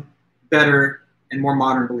new, better, and more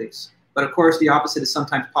modern beliefs. But of course, the opposite is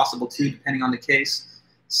sometimes possible too, depending on the case.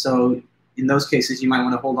 So in those cases, you might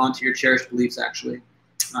want to hold on to your cherished beliefs, actually.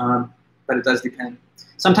 But it does depend.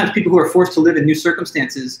 Sometimes people who are forced to live in new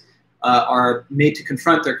circumstances are made to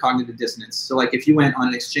confront their cognitive dissonance. So like if you went on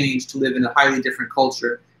an exchange to live in a highly different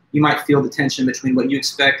culture, you might feel the tension between what you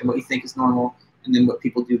expect and what you think is normal and then what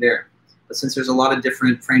people do there. But since there's a lot of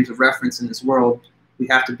different frames of reference in this world, we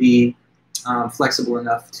have to be flexible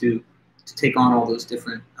enough to take on all those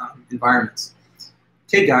different environments.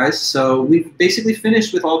 Okay, guys, so we've basically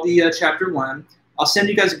finished with all the chapter 1. I'll send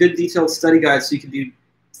you guys a good detailed study guide so you can be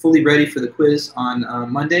fully ready for the quiz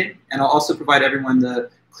on Monday, and I'll also provide everyone the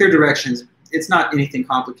clear directions. It's not anything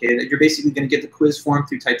complicated. You're basically going to get the quiz form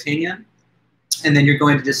through Titanium, and then you're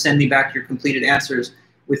going to just send me back your completed answers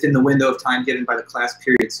within the window of time given by the class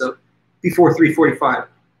period, so before 3:45.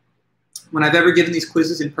 When I've ever given these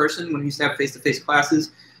quizzes in person, when we used to have face-to-face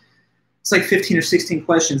classes, it's like 15 or 16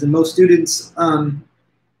 questions, and most students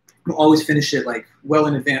will always finish it like well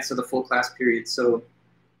in advance of the full class period. So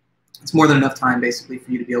It's more than enough time, basically,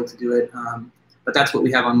 for you to be able to do it. But that's what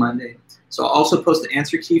we have on Monday. So I'll also post the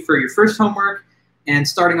answer key for your first homework. And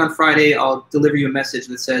starting on Friday, I'll deliver you a message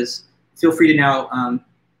that says, feel free to now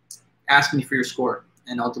ask me for your score.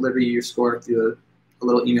 And I'll deliver you your score through a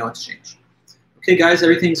little email exchange. Okay, guys,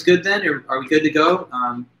 everything's good then? Are we good to go?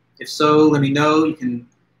 If so, let me know. You can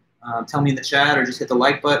tell me in the chat or just hit the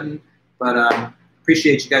like button. But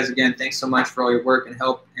appreciate you guys again. Thanks so much for all your work and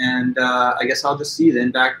help. And I guess I'll just see you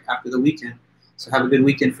then back after the weekend. So have a good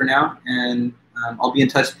weekend for now. And I'll be in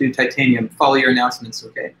touch through Titanium. Follow your announcements,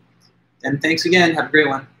 okay? And thanks again. Have a great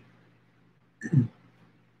one.